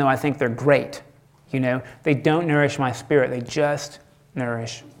spirit, even though I think they're great. They don't nourish my spirit. They just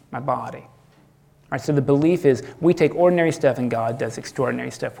nourish my body, Right, so the belief is we take ordinary stuff and God does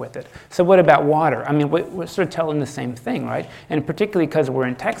extraordinary stuff with it. So what about water? I mean, we're sort of telling the same thing, right? And particularly because we're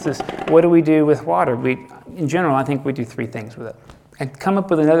in Texas, what do we do with water? In general, I think we do 3 things with it. And come up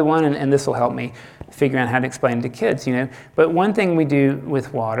with another one, and this will help me figure out how to explain it to kids, But one thing we do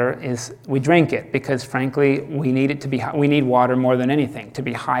with water is we drink it because, frankly, we need water more than anything to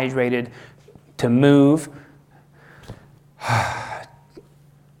be hydrated, to move, to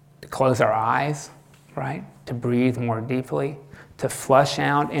close our eyes, right? To breathe more deeply, to flush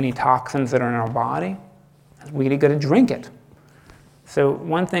out any toxins that are in our body. We got to drink it. So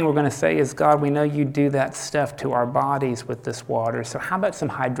one thing we're going to say is, God, we know you do that stuff to our bodies with this water, so how about some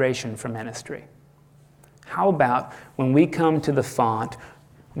hydration for ministry? How about when we come to the font,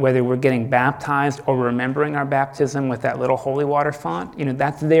 whether we're getting baptized or remembering our baptism with that little holy water font,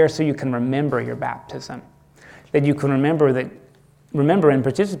 that's there so you can remember your baptism. That you can remember and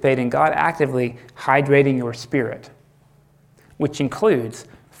participate in God actively hydrating your spirit, which includes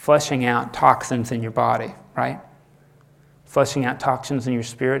flushing out toxins in your body, right? Flushing out toxins in your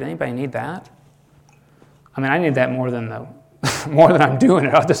spirit. Anybody need that? I mean, I need that more than I'm doing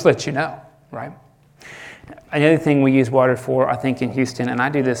it. I'll just let you know, right? Another thing we use water for, I think, in Houston, and I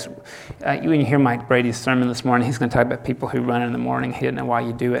do this, when you hear Mike Brady's sermon this morning, he's going to talk about people who run in the morning. He didn't know why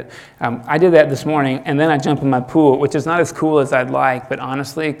you do it. I did that this morning, and then I jump in my pool, which is not as cool as I'd like, but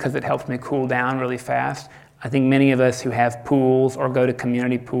honestly, because it helps me cool down really fast. I think many of us who have pools or go to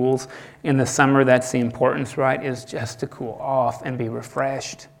community pools, in the summer, that's the importance, right, is just to cool off and be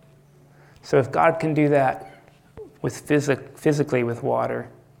refreshed. So if God can do that with physically with water,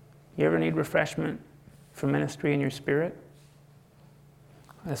 you ever need refreshment for ministry in your spirit?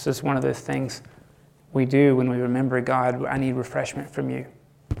 This is one of those things we do when we remember God. I need refreshment from you.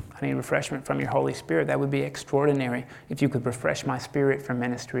 I need refreshment from your Holy Spirit. That would be extraordinary if you could refresh my spirit for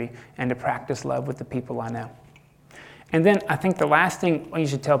ministry and to practice love with the people I know. And then I think the last thing you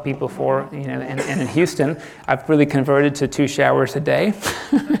should tell people and in Houston, I've really converted to 2 showers a day.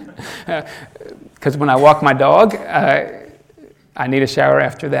 Because when I walk my dog, I need a shower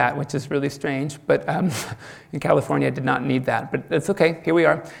after that, which is really strange. But in California, I did not need that. But it's okay. Here we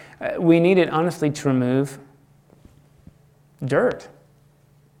are. We need it, honestly, to remove dirt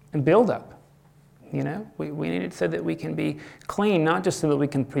and buildup. We need it so that we can be clean, not just so that we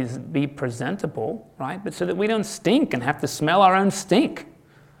can be presentable, right? But so that we don't stink and have to smell our own stink.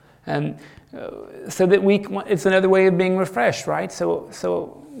 And so that it's another way of being refreshed, right?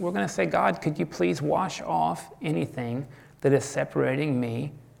 So we're going to say, God, could you please wash off anything that is separating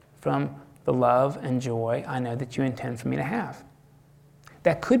me from the love and joy I know that you intend for me to have.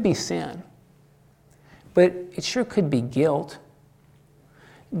 That could be sin, but it sure could be guilt.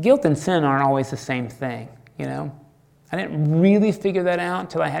 Guilt and sin aren't always the same thing, I didn't really figure that out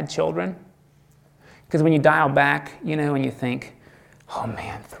until I had children. Because when you dial back, and you think, oh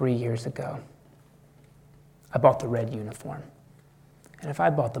man, 3 years ago, I bought the red uniform. And if I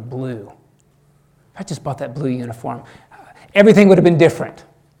bought the blue, if I just bought that blue uniform, everything would have been different.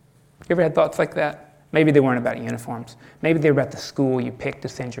 You ever had thoughts like that? Maybe they weren't about uniforms. Maybe they were about the school you picked to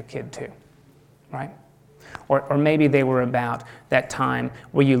send your kid to, right? Or maybe they were about that time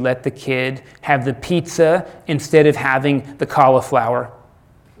where you let the kid have the pizza instead of having the cauliflower.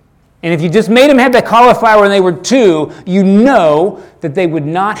 And if you just made them have that cauliflower when they were 2, you know that they would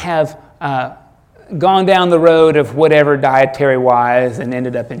not have gone down the road of whatever dietary-wise and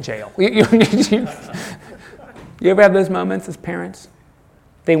ended up in jail. You ever have those moments as parents?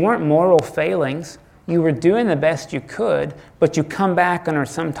 They weren't moral failings. You were doing the best you could, but you come back and are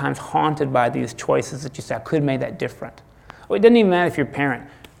sometimes haunted by these choices that you say, I could have made that different. Well, it doesn't even matter if you're a parent.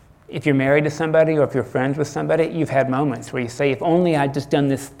 If you're married to somebody or if you're friends with somebody, you've had moments where you say, if only I'd just done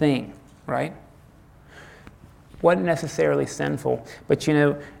this thing, right? Wasn't necessarily sinful, but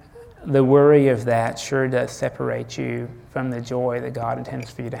the worry of that sure does separate you from the joy that God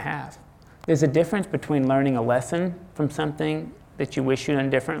intends for you to have. There's a difference between learning a lesson from something that you wish you'd done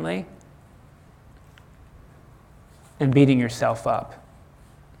differently and beating yourself up.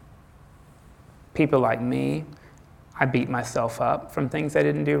 People like me, I beat myself up from things I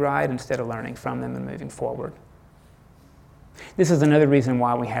didn't do right instead of learning from them and moving forward. This is another reason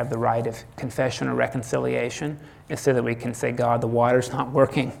why we have the rite of confession or reconciliation, is so that we can say, God, the water's not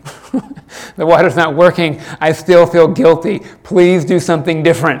working. The water's not working. I still feel guilty. Please do something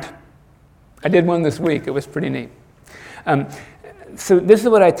different. I did one this week. It was pretty neat. So this is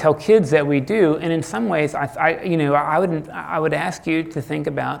what I tell kids that we do, and in some ways, I would ask you to think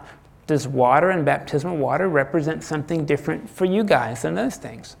about, does water and baptismal water represent something different for you guys than those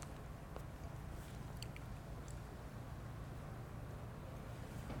things?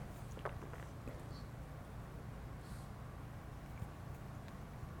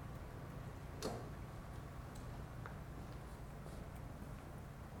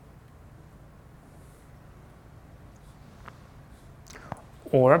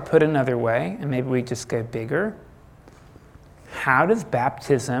 Or put another way, and maybe we just go bigger, how does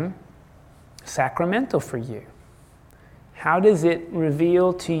baptism sacramental for you? How does it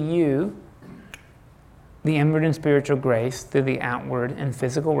reveal to you the inward and spiritual grace through the outward and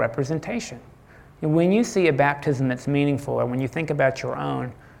physical representation? And when you see a baptism that's meaningful, or when you think about your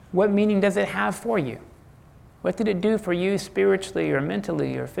own, what meaning does it have for you? What did it do for you spiritually or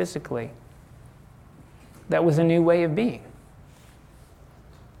mentally or physically? That was a new way of being.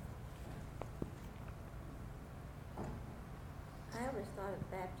 I always thought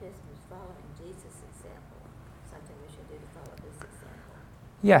of baptism as following Jesus' example, something we should do to follow his example.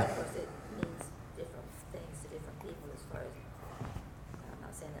 Yeah. Of course, it means different things to different people as far as, I'm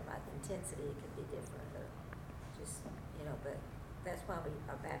not saying that by the intensity it can be different, or just, but that's why we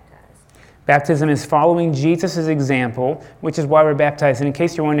are baptized. Baptism is following Jesus' example, which is why we're baptized. And in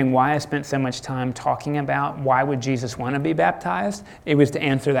case you're wondering why I spent so much time talking about why would Jesus want to be baptized, it was to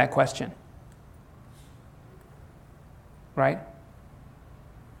answer that question. Right?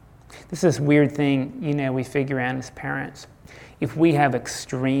 This is this weird thing, we figure out as parents. If we have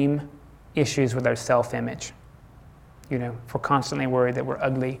extreme issues with our self-image, if we're constantly worried that we're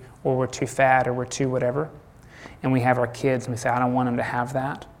ugly, or we're too fat, or we're too whatever, and we have our kids and we say, I don't want them to have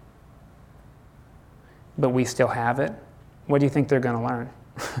that, but we still have it, what do you think they're going to learn?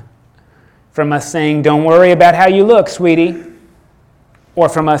 From us saying, don't worry about how you look, sweetie, or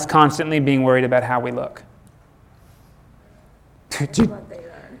from us constantly being worried about how we look?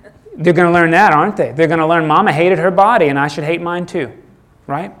 They're going to learn that, aren't they? They're going to learn, Mama hated her body and I should hate mine too,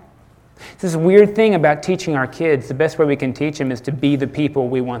 right? This weird thing about teaching our kids, the best way we can teach them is to be the people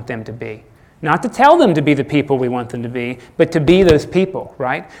we want them to be. Not to tell them to be the people we want them to be, but to be those people,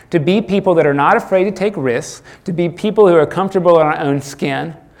 right? To be people that are not afraid to take risks, to be people who are comfortable in our own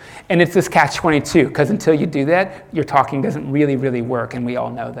skin. And it's this catch-22, because until you do that, your talking doesn't really, really work, and we all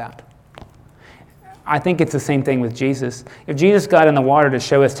know that. I think it's the same thing with Jesus. If Jesus got in the water to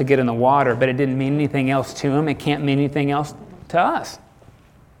show us to get in the water, but it didn't mean anything else to him, it can't mean anything else to us,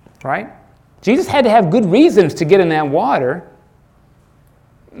 right? Jesus had to have good reasons to get in that water,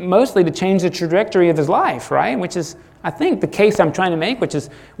 mostly to change the trajectory of his life, right? Which is, I think, the case I'm trying to make, which is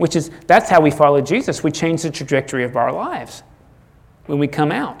that's how we follow Jesus. We change the trajectory of our lives when we come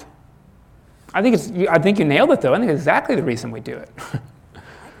out. I think you nailed it, though. I think it's exactly the reason we do it. I got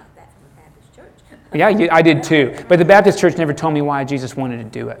that from the Baptist church. Yeah, I did too. But the Baptist church never told me why Jesus wanted to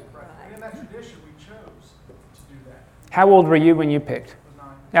do it. Right. And in that tradition, we chose to do that. How old were you when you picked?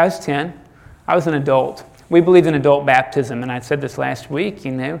 I was 10. I was an adult. We believed in adult baptism, and I said this last week,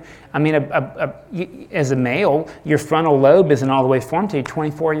 as a male, your frontal lobe isn't all the way formed until you're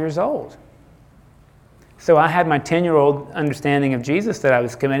 24 years old. So I had my 10-year-old understanding of Jesus that I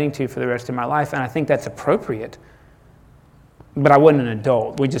was committing to for the rest of my life, and I think that's appropriate. But I wasn't an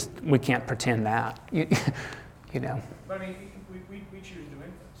adult. We can't pretend that, But I mean, we choose to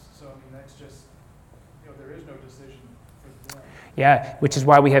infants, so I mean that's just, there is no decision for them. Yeah, which is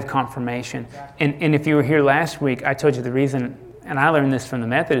why we have confirmation. Exactly. And if you were here last week, I told you the reason, and I learned this from the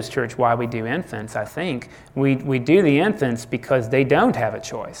Methodist Church, why we do infants, I think. We do the infants because they don't have a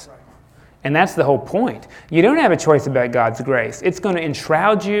choice. Right. And that's the whole point. You don't have a choice about God's grace. It's going to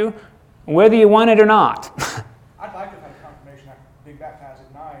enshroud you whether you want it or not. I'd like to have confirmation after being baptized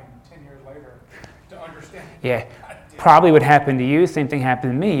at 9, 10 years later to understand. Yeah, probably what happened to you, same thing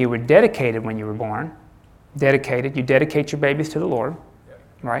happened to me. You were dedicated when you were born. Dedicated. You dedicate your babies to the Lord,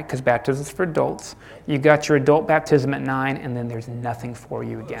 right? Because baptism is for adults. You got your adult baptism at 9, and then there's nothing for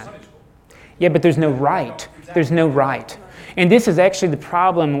you again. Yeah, but there's no right. There's no right. And this is actually the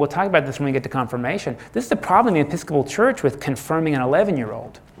problem. We'll talk about this when we get to confirmation. This is the problem in the Episcopal Church with confirming an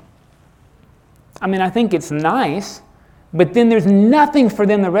 11-year-old. I mean, I think it's nice, but then there's nothing for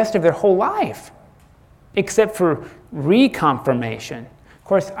them the rest of their whole life except for reconfirmation. Of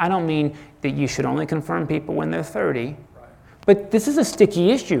course, I don't mean that you should only confirm people when they're 30, but this is a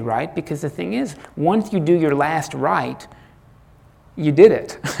sticky issue, right? Because the thing is, once you do your last rite, you did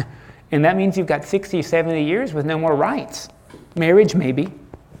it. And that means you've got 60, 70 years with no more rites. Marriage, maybe.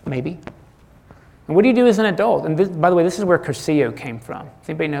 And what do you do as an adult? And this, by the way, this is where Cursillo came from. Does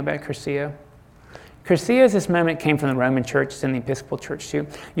anybody know about Cursillo? Cursillo is this moment came from the Roman Church, it's in the Episcopal Church too.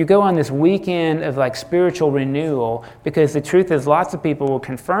 You go on this weekend of like spiritual renewal because the truth is lots of people will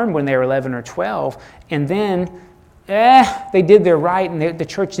confirm when they were 11 or 12 and then they did their rite and the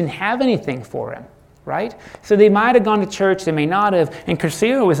church didn't have anything for them, right? So they might have gone to church, they may not have, and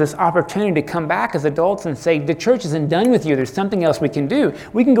Cursillo was this opportunity to come back as adults and say, the church isn't done with you, there's something else we can do.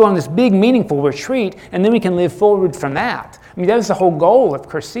 We can go on this big meaningful retreat and then we can live forward from that. I mean, that was the whole goal of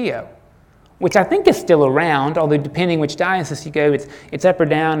Cursillo. which I think is still around, although depending which diocese you go, it's up or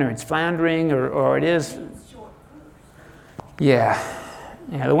down, or it's floundering, or it is. Yeah,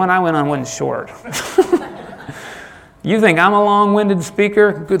 the one I went on wasn't short. You think I'm a long-winded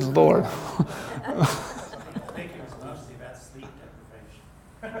speaker? Good Lord.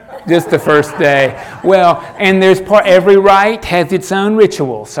 Just the first day. Well, and every rite has its own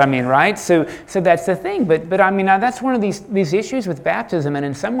rituals. I mean, right? So that's the thing. But I mean, that's one of these issues with baptism. And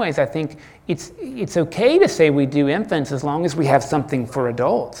in some ways, I think it's okay to say we do infants as long as we have something for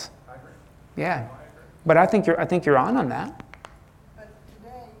adults. I agree. Yeah. But I think you're on that. But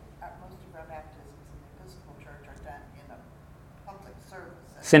today, most of our baptisms in the Episcopal Church are done in a public service.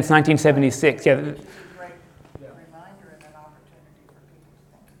 Since 1976, yeah. Which is a great reminder and an opportunity for people to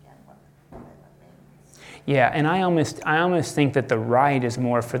think again what that means. Yeah, and I almost think that the rite is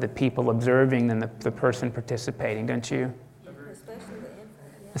more for the people observing than the person participating, don't you? Especially the infant,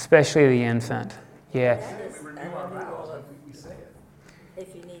 yeah. Especially the infant. Yeah. That is We renew a our renewal vows, of- we say it.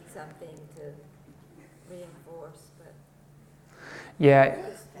 if you need something to reinforce, but Yeah.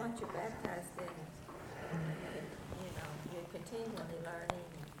 just once you're baptized, then, you're continually learning,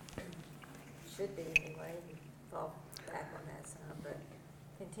 should be anyway, you fall back on that some, but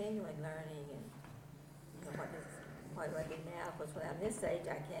continually learning and, what do I do now? Because when I'm this age,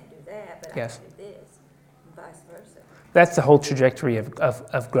 I can't do that, but I Yes. can do this, and vice versa. That's the whole trajectory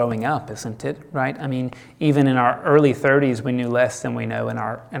of growing up, isn't it? Right? I mean, even in our early 30s, we knew less than we know in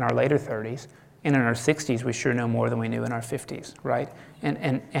our later 30s. And in our 60s, we sure know more than we knew in our 50s, right?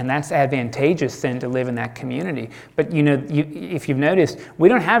 And that's advantageous then to live in that community. But if you've noticed, we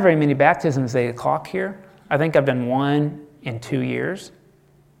don't have very many baptisms at 8 o'clock here. I think I've done one in 2 years.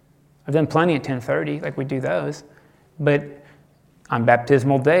 I've done plenty at 10:30, like we do those. But on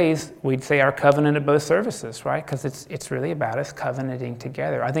baptismal days, we'd say our covenant at both services, right? Because it's really about us covenanting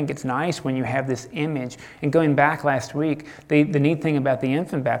together. I think it's nice when you have this image. And going back last week, the neat thing about the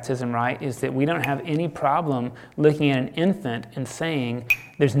infant baptism, right, is that we don't have any problem looking at an infant and saying,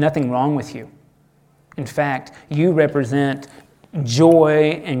 there's nothing wrong with you. In fact, you represent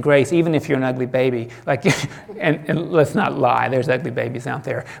joy and grace, even if you're an ugly baby. Like, and let's not lie, there's ugly babies out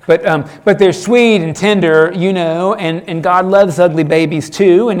there. But they're sweet and tender, and God loves ugly babies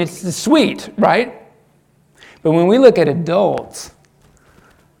too, and it's sweet, right? But when we look at adults,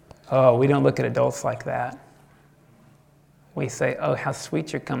 we don't look at adults like that. We say, oh, how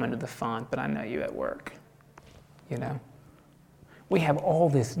sweet you're coming to the font, but I know you at work, We have all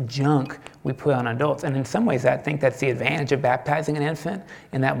this junk we put on adults. And in some ways, I think that's the advantage of baptizing an infant.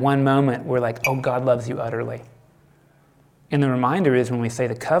 In that one moment, we're like, oh, God loves you utterly. And the reminder is when we say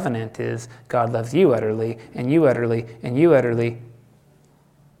the covenant is, God loves you utterly, and you utterly, and you utterly,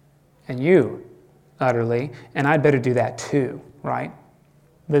 and you utterly, and I'd better do that too, right?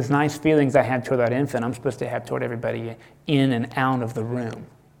 Those nice feelings I have toward that infant, I'm supposed to have toward everybody in and out of the room.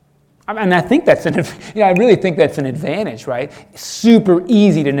 And I think I really think that's an advantage, right? Super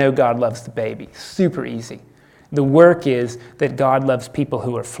easy to know God loves the baby. Super easy. The work is that God loves people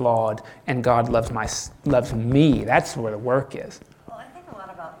who are flawed, and God loves me. That's where the work is. Well, I think a lot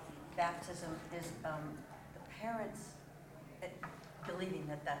about baptism is the parents believing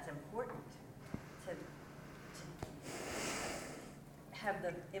that that's important to have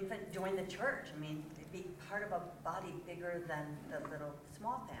the infant join the church. I mean, be part of a body bigger than the little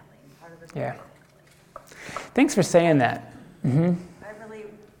small family. Part of the Yeah. family. Thanks for saying that. Mm-hmm. I really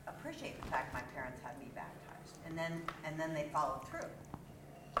appreciate the fact my parents had me baptized, and then they followed through.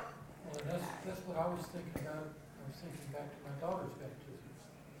 Well, that's what I was thinking about. I was thinking back to my daughter's baptism,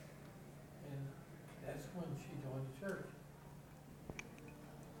 and that's when she joined the church,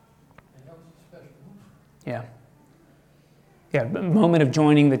 and that was a special moment. Yeah. Yeah, moment of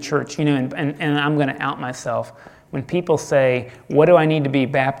joining the church, and I'm going to out myself. When people say, what do I need to be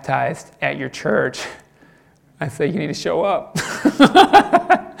baptized at your church? I say, you need to show up.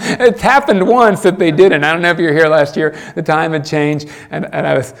 It's happened once that they didn't. I don't know if you were here last year. The time had changed, and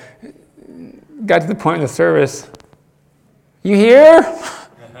I got to the point in the service, you here?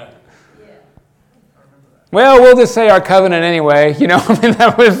 Well, we'll just say our covenant anyway.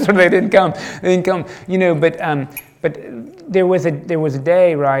 That was they didn't come. But there was a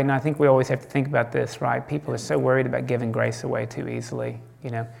day, right? And I think we always have to think about this, right? People are so worried about giving grace away too easily.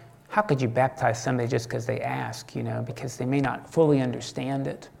 How could you baptize somebody just because they ask? Because they may not fully understand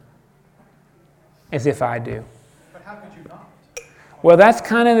it, as if I do. But how could you not? Well, that's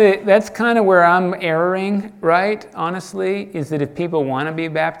kind of where I'm erring, right? Honestly, is that if people want to be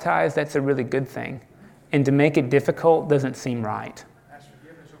baptized, that's a really good thing, and to make it difficult doesn't seem right. Ask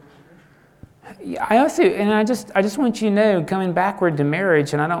forgiveness over I also, and I just want you to know, coming backward to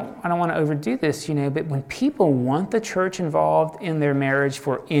marriage, and I don't want to overdo this, but when people want the church involved in their marriage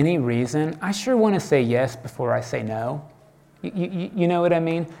for any reason, I sure want to say yes before I say no. You know what I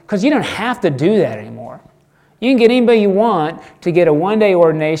mean? Because you don't have to do that anymore. You can get anybody you want to get a one-day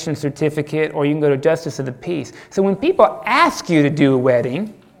ordination certificate, or you can go to Justice of the Peace. So when people ask you to do a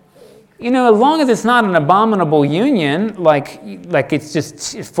wedding, as long as it's not an abominable union, like it's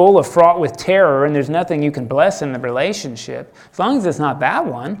just full of fraught with terror and there's nothing you can bless in the relationship, as long as it's not that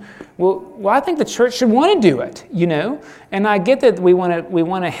one, well, I think the church should want to do it, And I get that we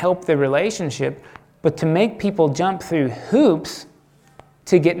want to help the relationship, but to make people jump through hoops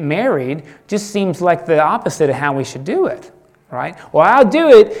to get married just seems like the opposite of how we should do it, right? Well, I'll do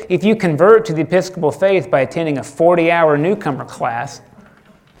it if you convert to the Episcopal faith by attending a 40-hour newcomer class.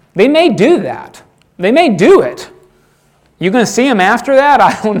 They may do that. They may do it. You're going to see them after that?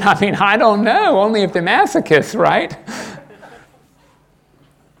 I don't know. Only if they're masochists, right?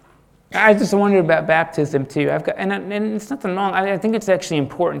 I just wonder about baptism too. And it's nothing wrong. I think it's actually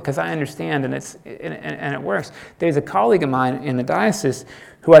important because I understand and it works. There's a colleague of mine in the diocese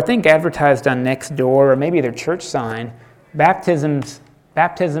who I think advertised on Nextdoor or maybe their church sign, baptisms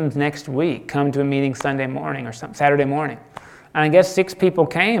next week. Come to a meeting Sunday morning or something, Saturday morning. And I guess 6 people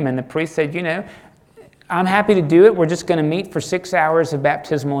came, and the priest said, I'm happy to do it. We're just going to meet for 6 hours of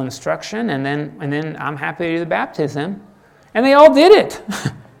baptismal instruction, and then I'm happy to do the baptism. And they all did it.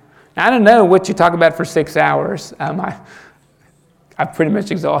 I don't know what you talk about for 6 hours. I've pretty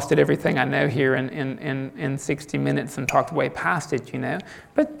much exhausted everything I know here in 60 minutes and talked way past it,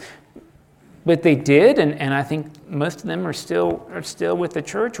 But they did, and I think most of them are still with the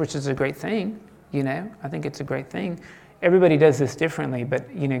church, which is a great thing. I think it's a great thing. Everybody does this differently, but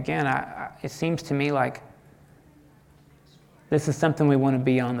again, it seems to me like this is something we want to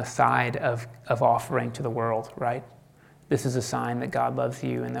be on the side of offering to the world, right? This is a sign that God loves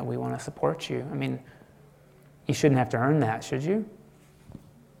you and that we want to support you. You shouldn't have to earn that, should you?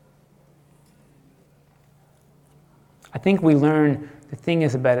 I think we learn, the thing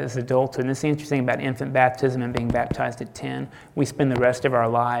is about as adulthood, and this is interesting about infant baptism and being baptized at 10, we spend the rest of our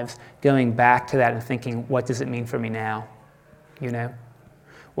lives going back to that and thinking, what does it mean for me now?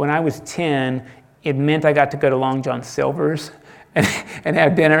 When I was 10, it meant I got to go to Long John Silver's and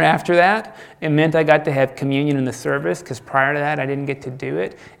have dinner after that. It meant I got to have communion in the service, because prior to that, I didn't get to do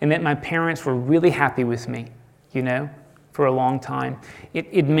it. It meant my parents were really happy with me, for a long time.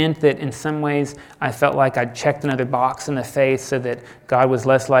 It meant that in some ways, I felt like I'd checked another box in the faith so that God was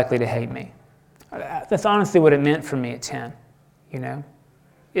less likely to hate me. That's honestly what it meant for me at 10,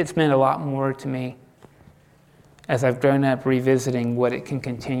 It's meant a lot more to me as I've grown up revisiting what it can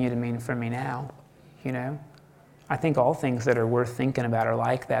continue to mean for me now, I think all things that are worth thinking about are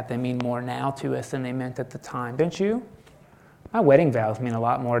like that. They mean more now to us than they meant at the time. Don't you? My wedding vows mean a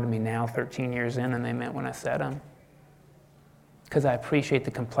lot more to me now, 13 years in, than they meant when I said them. Because I appreciate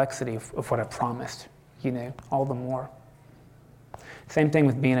the complexity of what I promised, all the more. Same thing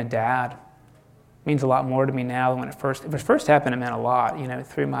with being a dad. It means a lot more to me now than when it first happened, it meant a lot, it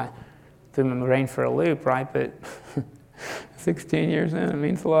threw my brain for a loop, right? But 16 years in, it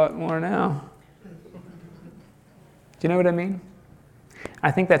means a lot more now. Do you know what I mean? I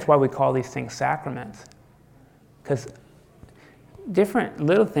think that's why we call these things sacraments. Because different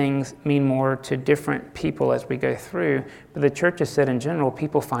little things mean more to different people as we go through. But the church has said in general,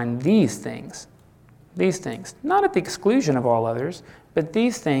 people find these things, not at the exclusion of all others, but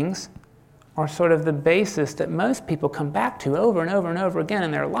these things are sort of the basis that most people come back to over and over and over again in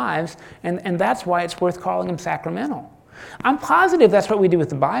their lives, and that's why it's worth calling them sacramental. I'm positive that's what we do with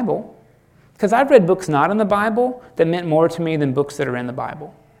the Bible. Because I've read books not in the Bible that meant more to me than books that are in the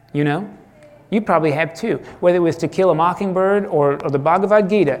Bible. You probably have too. Whether it was To Kill a Mockingbird or the Bhagavad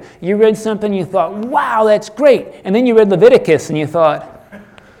Gita. You read something, you thought, wow, that's great. And then you read Leviticus and you thought,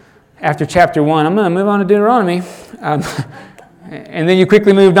 after chapter 1, I'm going to move on to Deuteronomy. And then you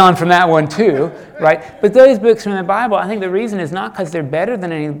quickly moved on from that one too, right? But those books from the Bible, I think the reason is not because they're better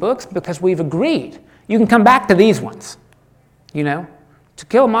than any of the books, because we've agreed. You can come back to these ones, To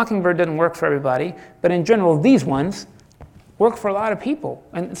Kill a Mockingbird doesn't work for everybody, but in general, these ones work for a lot of people.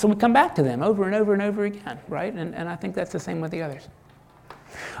 And so we come back to them over and over and over again, right? And I think that's the same with the others.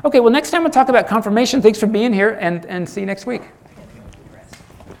 Okay, well, next time we'll talk about confirmation. Thanks for being here, and see you next week.